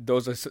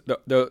 those are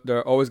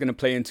they're always going to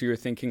play into your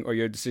thinking or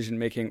your decision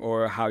making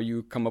or how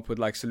you come up with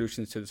like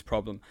solutions to this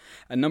problem.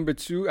 And number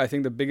two, I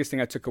think the biggest thing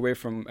I took away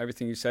from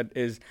everything you said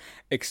is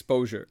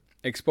exposure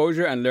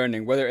and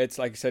learning, whether it's,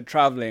 like you said,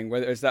 traveling,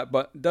 whether it's that,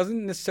 but it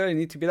doesn't necessarily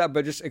need to be that,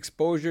 but just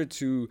exposure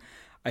to,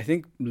 I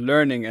think,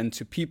 learning and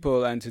to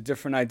people and to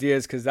different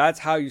ideas, because that's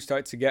how you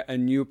start to get a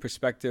new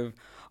perspective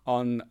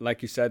on,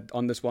 like you said,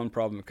 on this one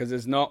problem, because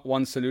there's not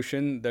one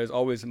solution, there's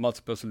always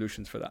multiple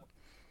solutions for that.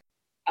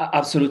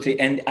 Absolutely.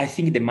 And I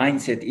think the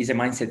mindset is a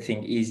mindset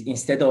thing. Is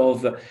instead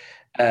of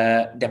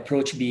the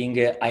approach being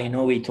I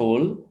know it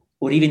all,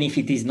 or even if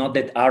it is not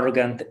that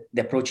arrogant,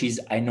 the approach is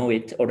I know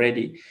it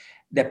already.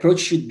 The approach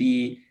should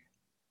be,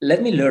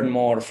 let me learn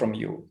more from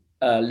you.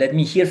 Let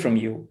me hear from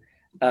you.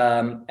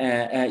 And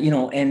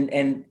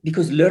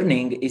because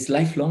learning is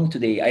lifelong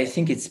today, I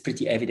think it's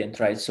pretty evident,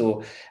 right?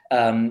 So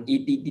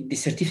the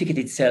certificate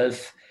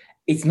itself,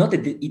 it's not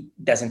that it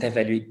doesn't have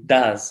value, it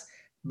does,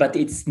 but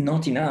it's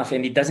not enough,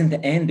 and it doesn't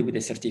end with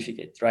a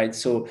certificate, right?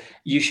 So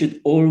you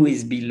should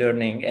always be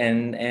learning,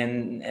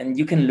 and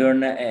you can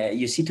learn.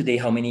 You see today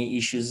how many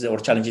issues or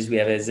challenges we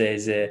have as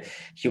a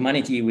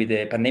humanity with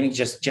the pandemic.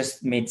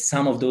 Just made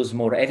some of those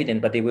more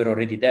evident, but they were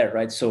already there,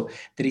 right? So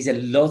there is a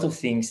lot of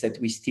things that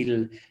we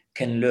still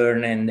can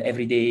learn, and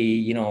every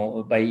day,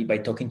 by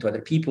talking to other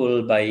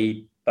people,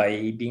 by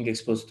being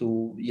exposed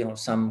to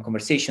some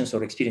conversations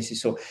or experiences.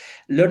 So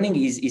learning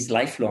is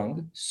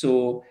lifelong.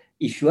 So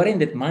if you are in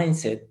that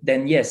mindset,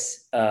 then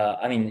yes,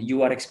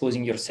 you are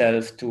exposing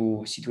yourself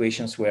to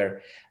situations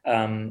where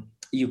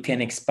you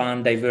can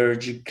expand,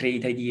 diverge,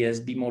 create ideas,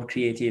 be more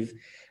creative.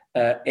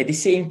 At the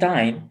same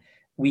time,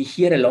 we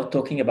hear a lot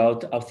talking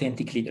about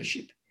authentic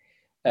leadership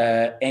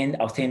and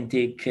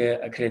authentic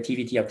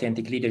creativity,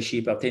 authentic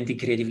leadership, authentic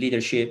creative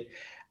leadership.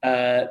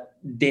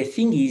 The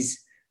thing is,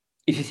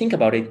 if you think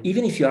about it,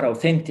 even if you are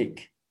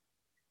authentic,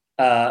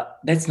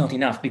 that's not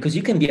enough, because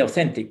you can be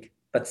authentic,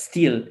 but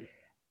still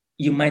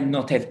you might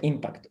not have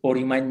impact, or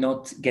you might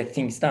not get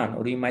things done,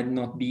 or you might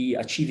not be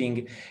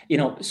achieving,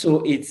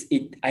 so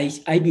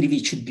I believe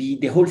it should be,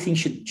 the whole thing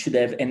should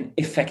have an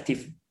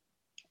effective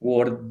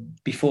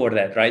word before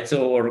that, right?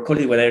 So, or call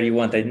it whatever you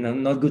want.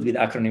 I'm not good with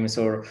acronyms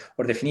or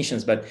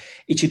definitions, but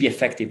it should be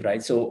effective,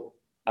 right? So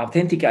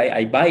authentic,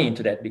 I buy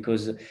into that,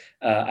 because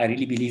I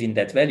really believe in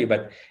that value,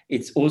 but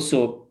it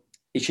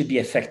should be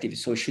effective.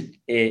 So it should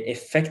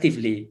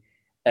effectively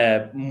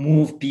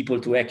move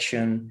people to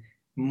action,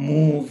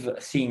 move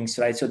things,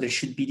 right? So there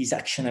should be this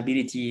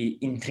actionability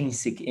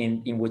intrinsic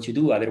in what you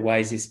do.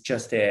 Otherwise, it's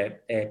just a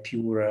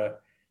pure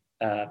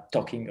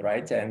talking,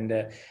 right? And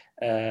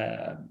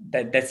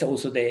that's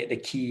also the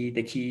key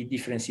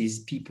difference is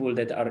people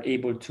that are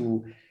able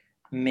to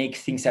make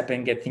things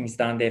happen, get things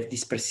done. They have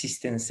this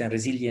persistence and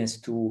resilience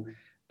to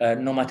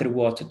no matter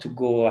what, to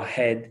go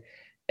ahead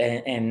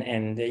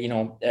and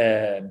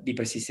be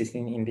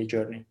persistent in the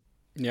journey.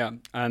 Yeah,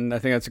 and I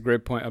think that's a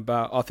great point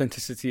about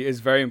authenticity is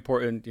very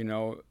important,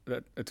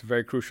 that it's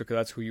very crucial, because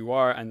that's who you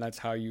are and that's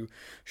how you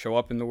show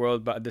up in the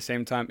world. But at the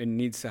same time, it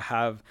needs to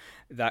have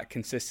that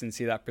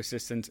consistency, that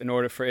persistence in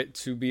order for it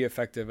to be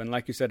effective. And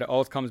like you said, it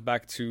all comes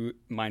back to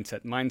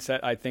mindset.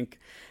 Mindset, I think,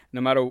 no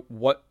matter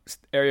what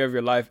area of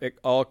your life, it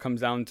all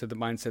comes down to the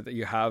mindset that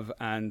you have.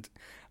 And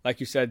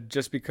like you said,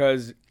 just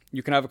because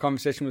you can have a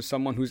conversation with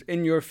someone who's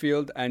in your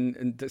field, and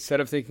instead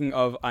of thinking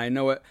of, I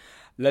know it,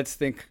 let's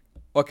think,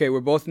 okay, we're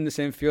both in the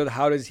same field.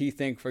 How does he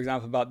think, for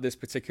example, about this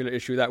particular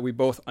issue that we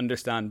both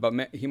understand, but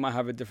he might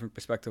have a different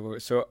perspective of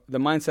it. So the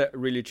mindset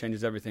really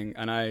changes everything.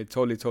 And I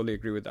totally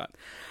agree with that.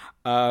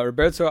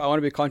 Roberto, I want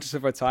to be conscious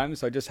of our time,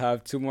 so I just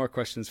have two more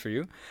questions for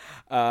you.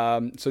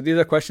 So these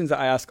are questions that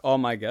I ask all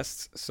my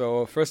guests.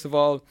 So first of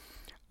all,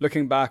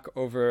 looking back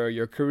over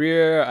your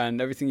career and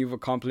everything you've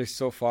accomplished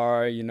so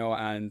far,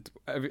 and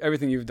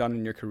everything you've done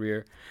in your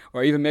career,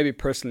 or even maybe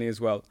personally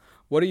as well,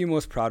 what are you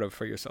most proud of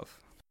for yourself?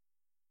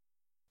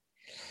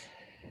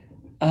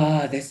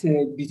 That's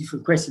a beautiful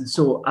question.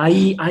 So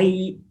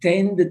I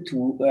tend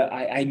to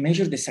I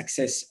measure the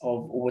success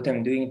of what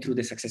I'm doing through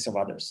the success of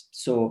others.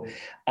 So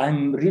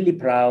I'm really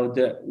proud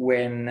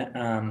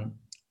when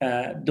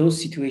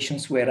those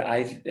situations where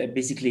I've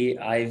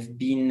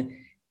been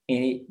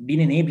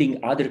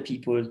enabling other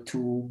people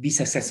to be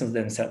successful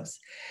themselves,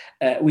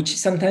 which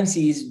sometimes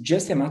is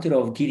just a matter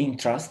of giving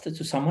trust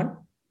to someone,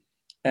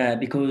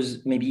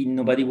 because maybe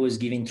nobody was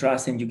giving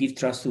trust, and you give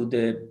trust to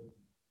the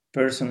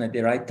person at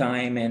the right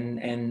time,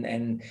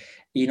 and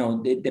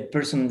the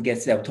person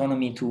gets the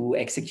autonomy to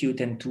execute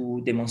and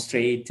to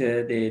demonstrate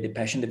the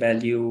passion, the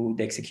value,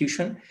 the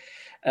execution.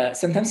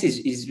 Sometimes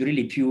is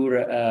really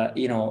pure.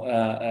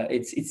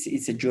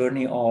 It's a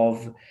journey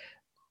of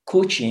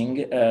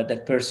coaching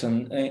that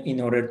person in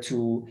order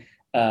to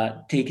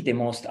take the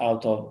most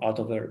out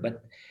of her.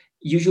 But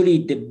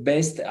usually the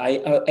best,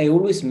 I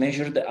always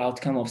measure the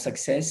outcome of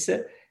success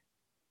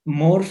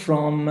more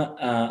from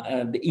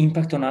the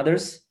impact on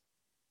others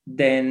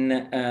than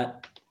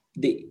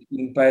the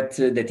impact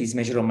that is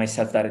measured on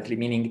myself directly.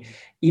 Meaning,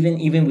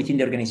 even within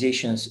the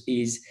organizations,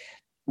 is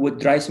what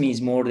drives me is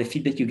more the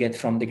feedback you get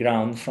from the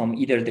ground, from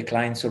either the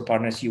clients or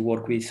partners you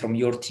work with, from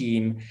your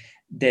team,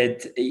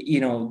 that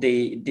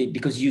they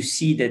because you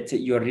see that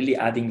you're really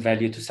adding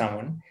value to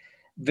someone,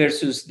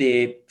 versus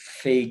the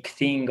fake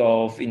thing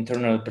of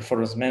internal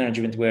performance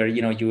management, where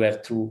you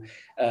have to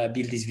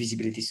build these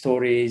visibility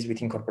stories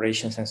within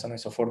corporations and so on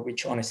and so forth,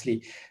 which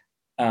honestly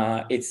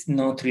it's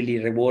not really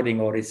rewarding,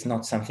 or it's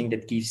not something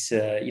that gives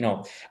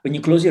when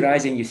you close your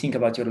eyes and you think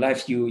about your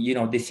life,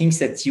 the things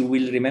that you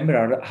will remember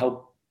are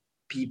how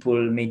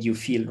people made you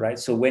feel, right?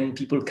 So when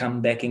people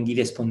come back and give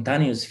a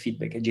spontaneous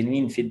feedback, a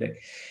genuine feedback,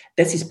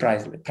 that is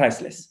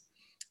priceless.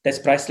 That's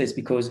priceless,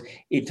 because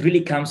it really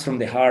comes from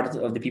the heart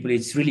of the people.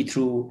 It's really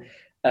true,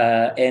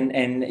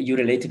 and you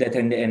relate to that,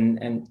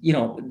 and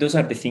those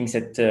are the things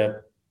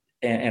that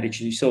enrich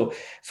you. So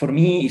for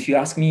me, if you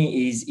ask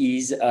me,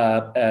 is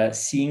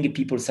seeing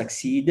people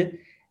succeed,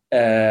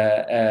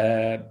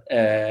 and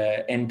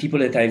people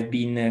that I've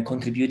been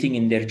contributing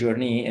in their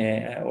journey,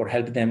 or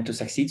help them to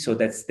succeed. So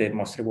that's the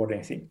most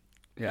rewarding thing.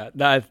 Yeah,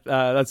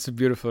 that's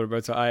beautiful,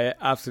 Roberto. I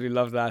absolutely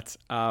love that.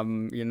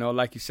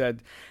 Like you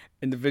said,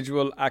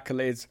 individual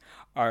accolades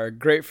are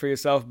great for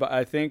yourself, but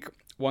I think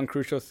one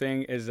crucial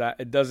thing is that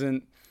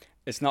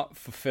it's not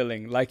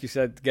fulfilling. Like you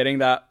said, getting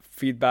that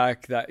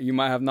feedback that you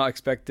might have not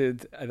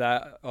expected,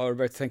 that, oh,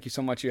 Roberto, thank you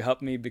so much, you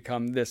helped me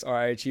become this, or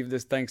I achieved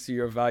this thanks to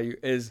your value,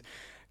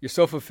 you're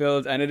so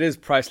fulfilled, and it is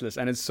priceless,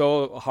 and it's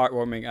so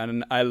heartwarming,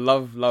 and I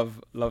love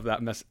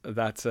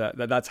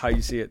that that's how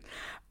you see it.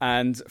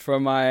 And for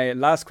my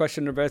last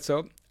question,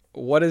 Roberto,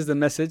 what is the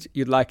message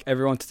you'd like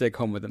everyone to take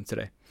home with them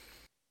today?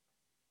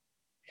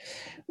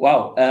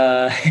 Wow.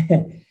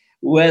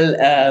 Well,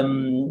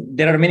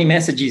 there are many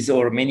messages,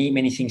 or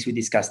many things we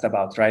discussed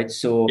about, right?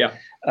 So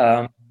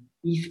yeah.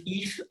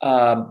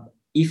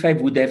 If I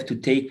would have to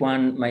take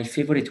one, my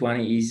favorite one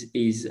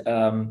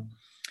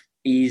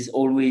is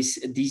always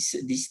this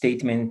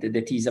statement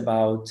that is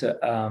about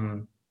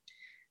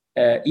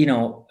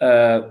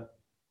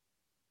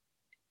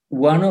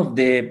one of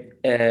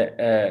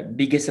the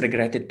biggest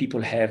regret that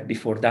people have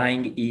before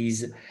dying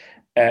is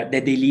that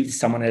they lived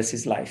someone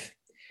else's life.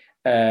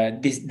 There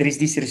is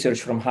this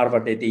research from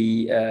Harvard that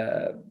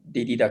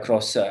they did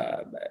across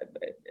a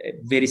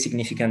very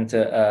significant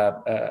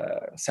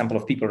sample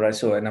of people, right?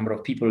 So a number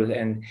of people,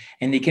 and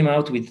they came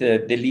out with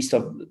the list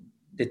of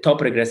the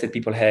top regrets that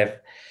people have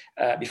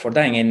before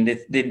dying, and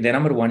the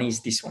number one is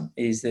this one: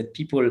 is that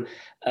people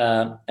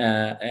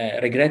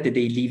regret that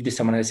they lived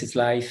someone else's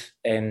life,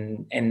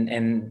 and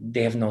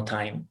they have no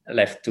time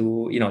left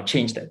to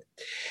change that.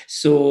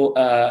 So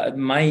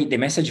the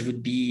message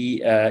would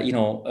be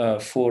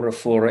for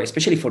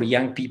especially for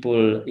young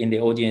people in the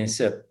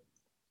audience.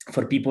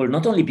 For people,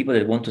 not only people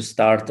that want to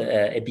start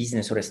a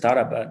business or a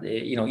startup, but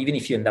even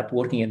if you end up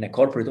working in a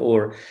corporate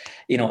or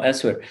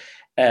elsewhere,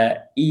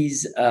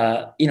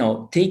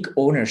 take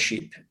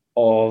ownership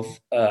of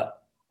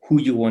who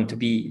you want to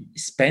be.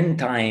 Spend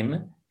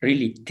time,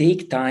 really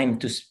take time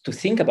to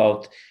think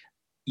about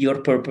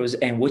your purpose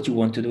and what you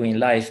want to do in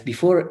life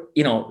before,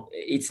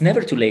 it's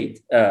never too late,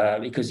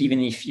 because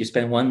even if you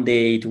spend one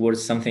day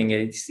towards something,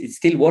 it's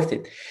still worth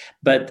it.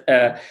 But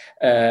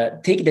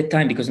take that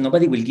time, because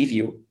nobody will give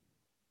you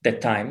that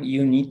time.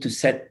 You need to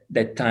set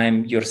that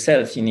time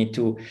yourself.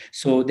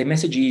 So the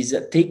message is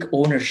take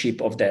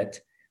ownership of that.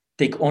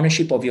 Take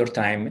ownership of your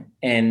time,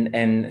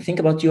 and think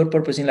about your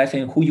purpose in life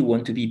and who you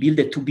want to be. Build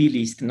a to-be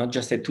list, not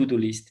just a to-do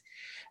list.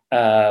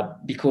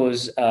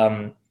 because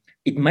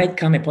it might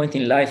come a point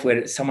in life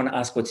where someone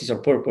asks what is your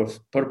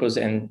purpose,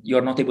 and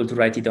you're not able to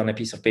write it on a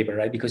piece of paper,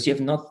 right? Because you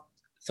have not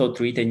thought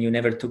through it and you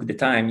never took the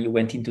time. You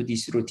went into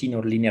this routine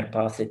or linear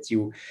path that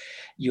you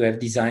have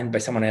designed by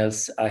someone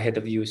else ahead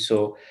of you.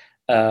 So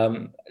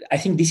I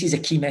think this is a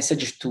key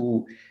message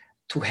to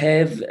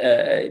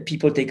have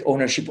people take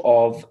ownership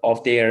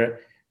of their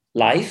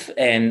life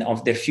and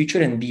of their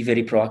future and be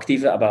very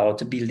proactive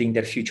about building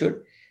their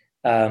future.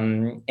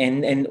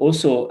 And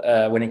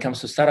also when it comes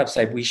to startups,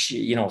 I wish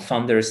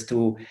founders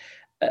to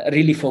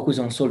really focus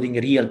on solving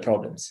real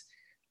problems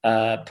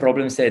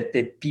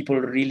that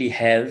people really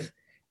have,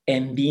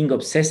 and being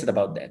obsessed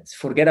about that.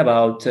 Forget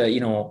about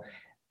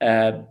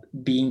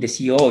being the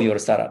CEO of your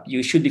startup.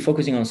 You should be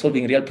focusing on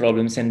solving real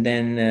problems, and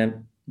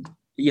then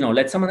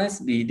let someone else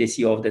be the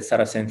CEO of the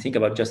startups and think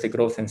about just the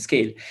growth and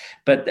scale.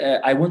 But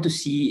I want to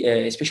see,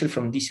 especially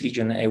from this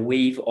region, a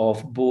wave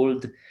of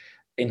bold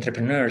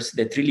entrepreneurs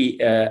that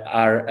really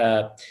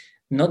are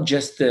not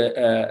just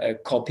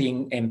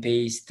copying and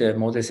paste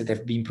models that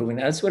have been proven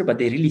elsewhere, but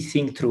they really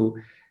think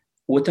through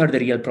what are the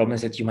real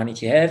problems that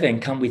humanity have and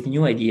come with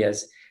new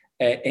ideas.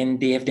 And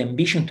they have the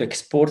ambition to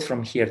export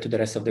from here to the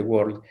rest of the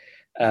world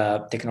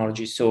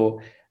technology. So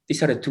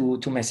these are the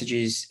two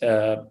messages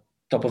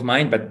top of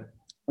mind, but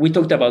we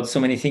talked about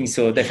so many things.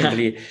 So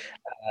definitely,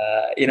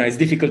 it's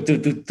difficult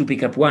to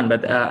pick up one,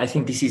 but I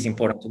think this is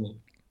important to me.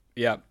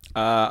 Yeah,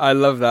 I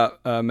love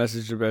that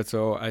message,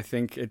 Roberto. I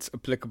think it's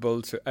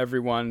applicable to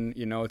everyone,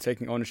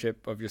 taking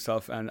ownership of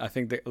yourself. And I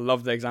think I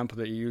love the example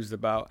that you used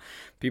about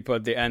people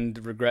at the end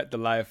regret the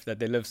life that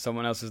they lived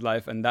someone else's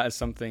life. And that is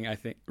something I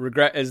think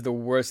regret is the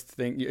worst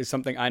thing. It's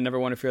something I never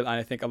want to feel. And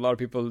I think a lot of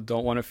people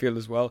don't want to feel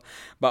as well.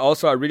 But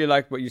also, I really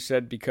like what you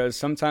said, because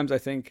sometimes I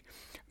think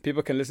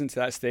people can listen to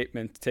that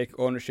statement, take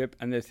ownership,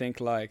 and they think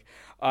like,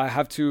 I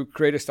have to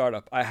create a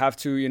startup. I have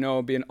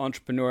to, be an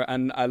entrepreneur.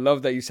 And I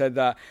love that you said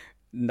that.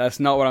 That's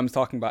not what I'm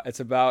talking about. It's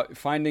about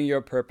finding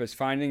your purpose,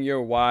 finding your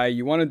why.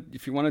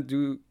 If you want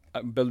to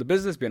build a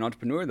business, be an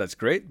entrepreneur, that's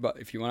great. But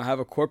if you want to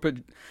have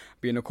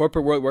be in a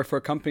corporate world, work for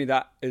a company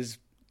that is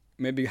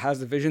maybe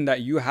has the vision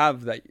that you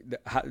have, that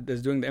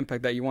is doing the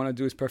impact that you want to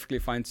do, is perfectly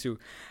fine too.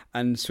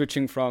 And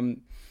switching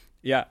from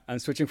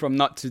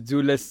not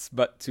to-do lists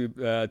but to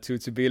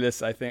to-be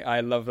lists, I think I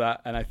love that,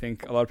 and I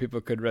think a lot of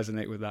people could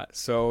resonate with that.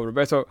 So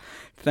Roberto,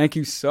 thank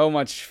you so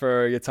much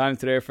for your time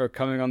today, for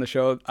coming on the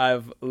show.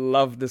 I've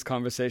loved this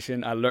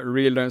conversation. I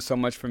really learned so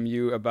much from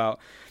you about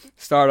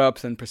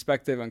startups and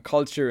perspective and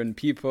culture and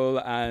people,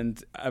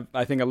 and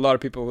I think a lot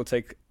of people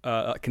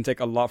can take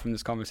a lot from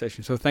this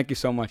conversation. So thank you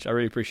so much. I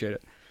really appreciate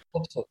it.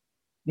 Hope so.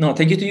 No,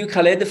 thank you to you,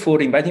 Khaled,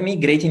 for inviting me.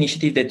 Great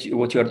initiative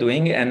what you are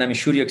doing. And I'm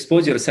sure you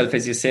expose yourself,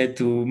 as you said,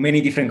 to many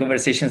different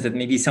conversations that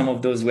maybe some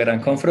of those were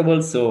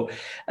uncomfortable. So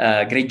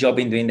great job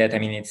in doing that. I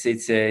mean,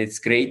 it's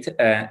great.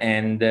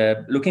 And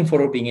looking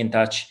forward to being in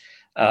touch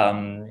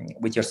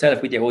with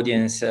yourself, with the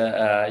audience.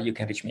 You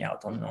can reach me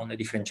out on the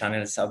different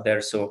channels out there.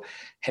 So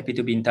happy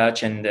to be in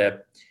touch, and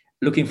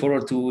looking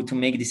forward to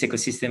make this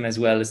ecosystem as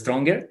well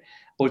stronger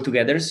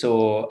altogether.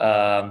 So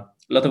a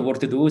lot of work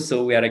to do.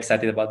 So we are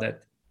excited about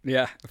that.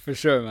 Yeah, for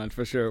sure, man,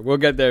 for sure. We'll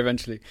get there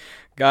eventually.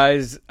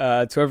 Guys,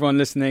 to everyone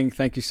listening,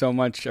 thank you so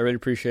much. I really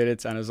appreciate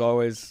it. And as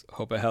always,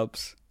 hope it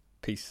helps.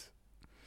 Peace.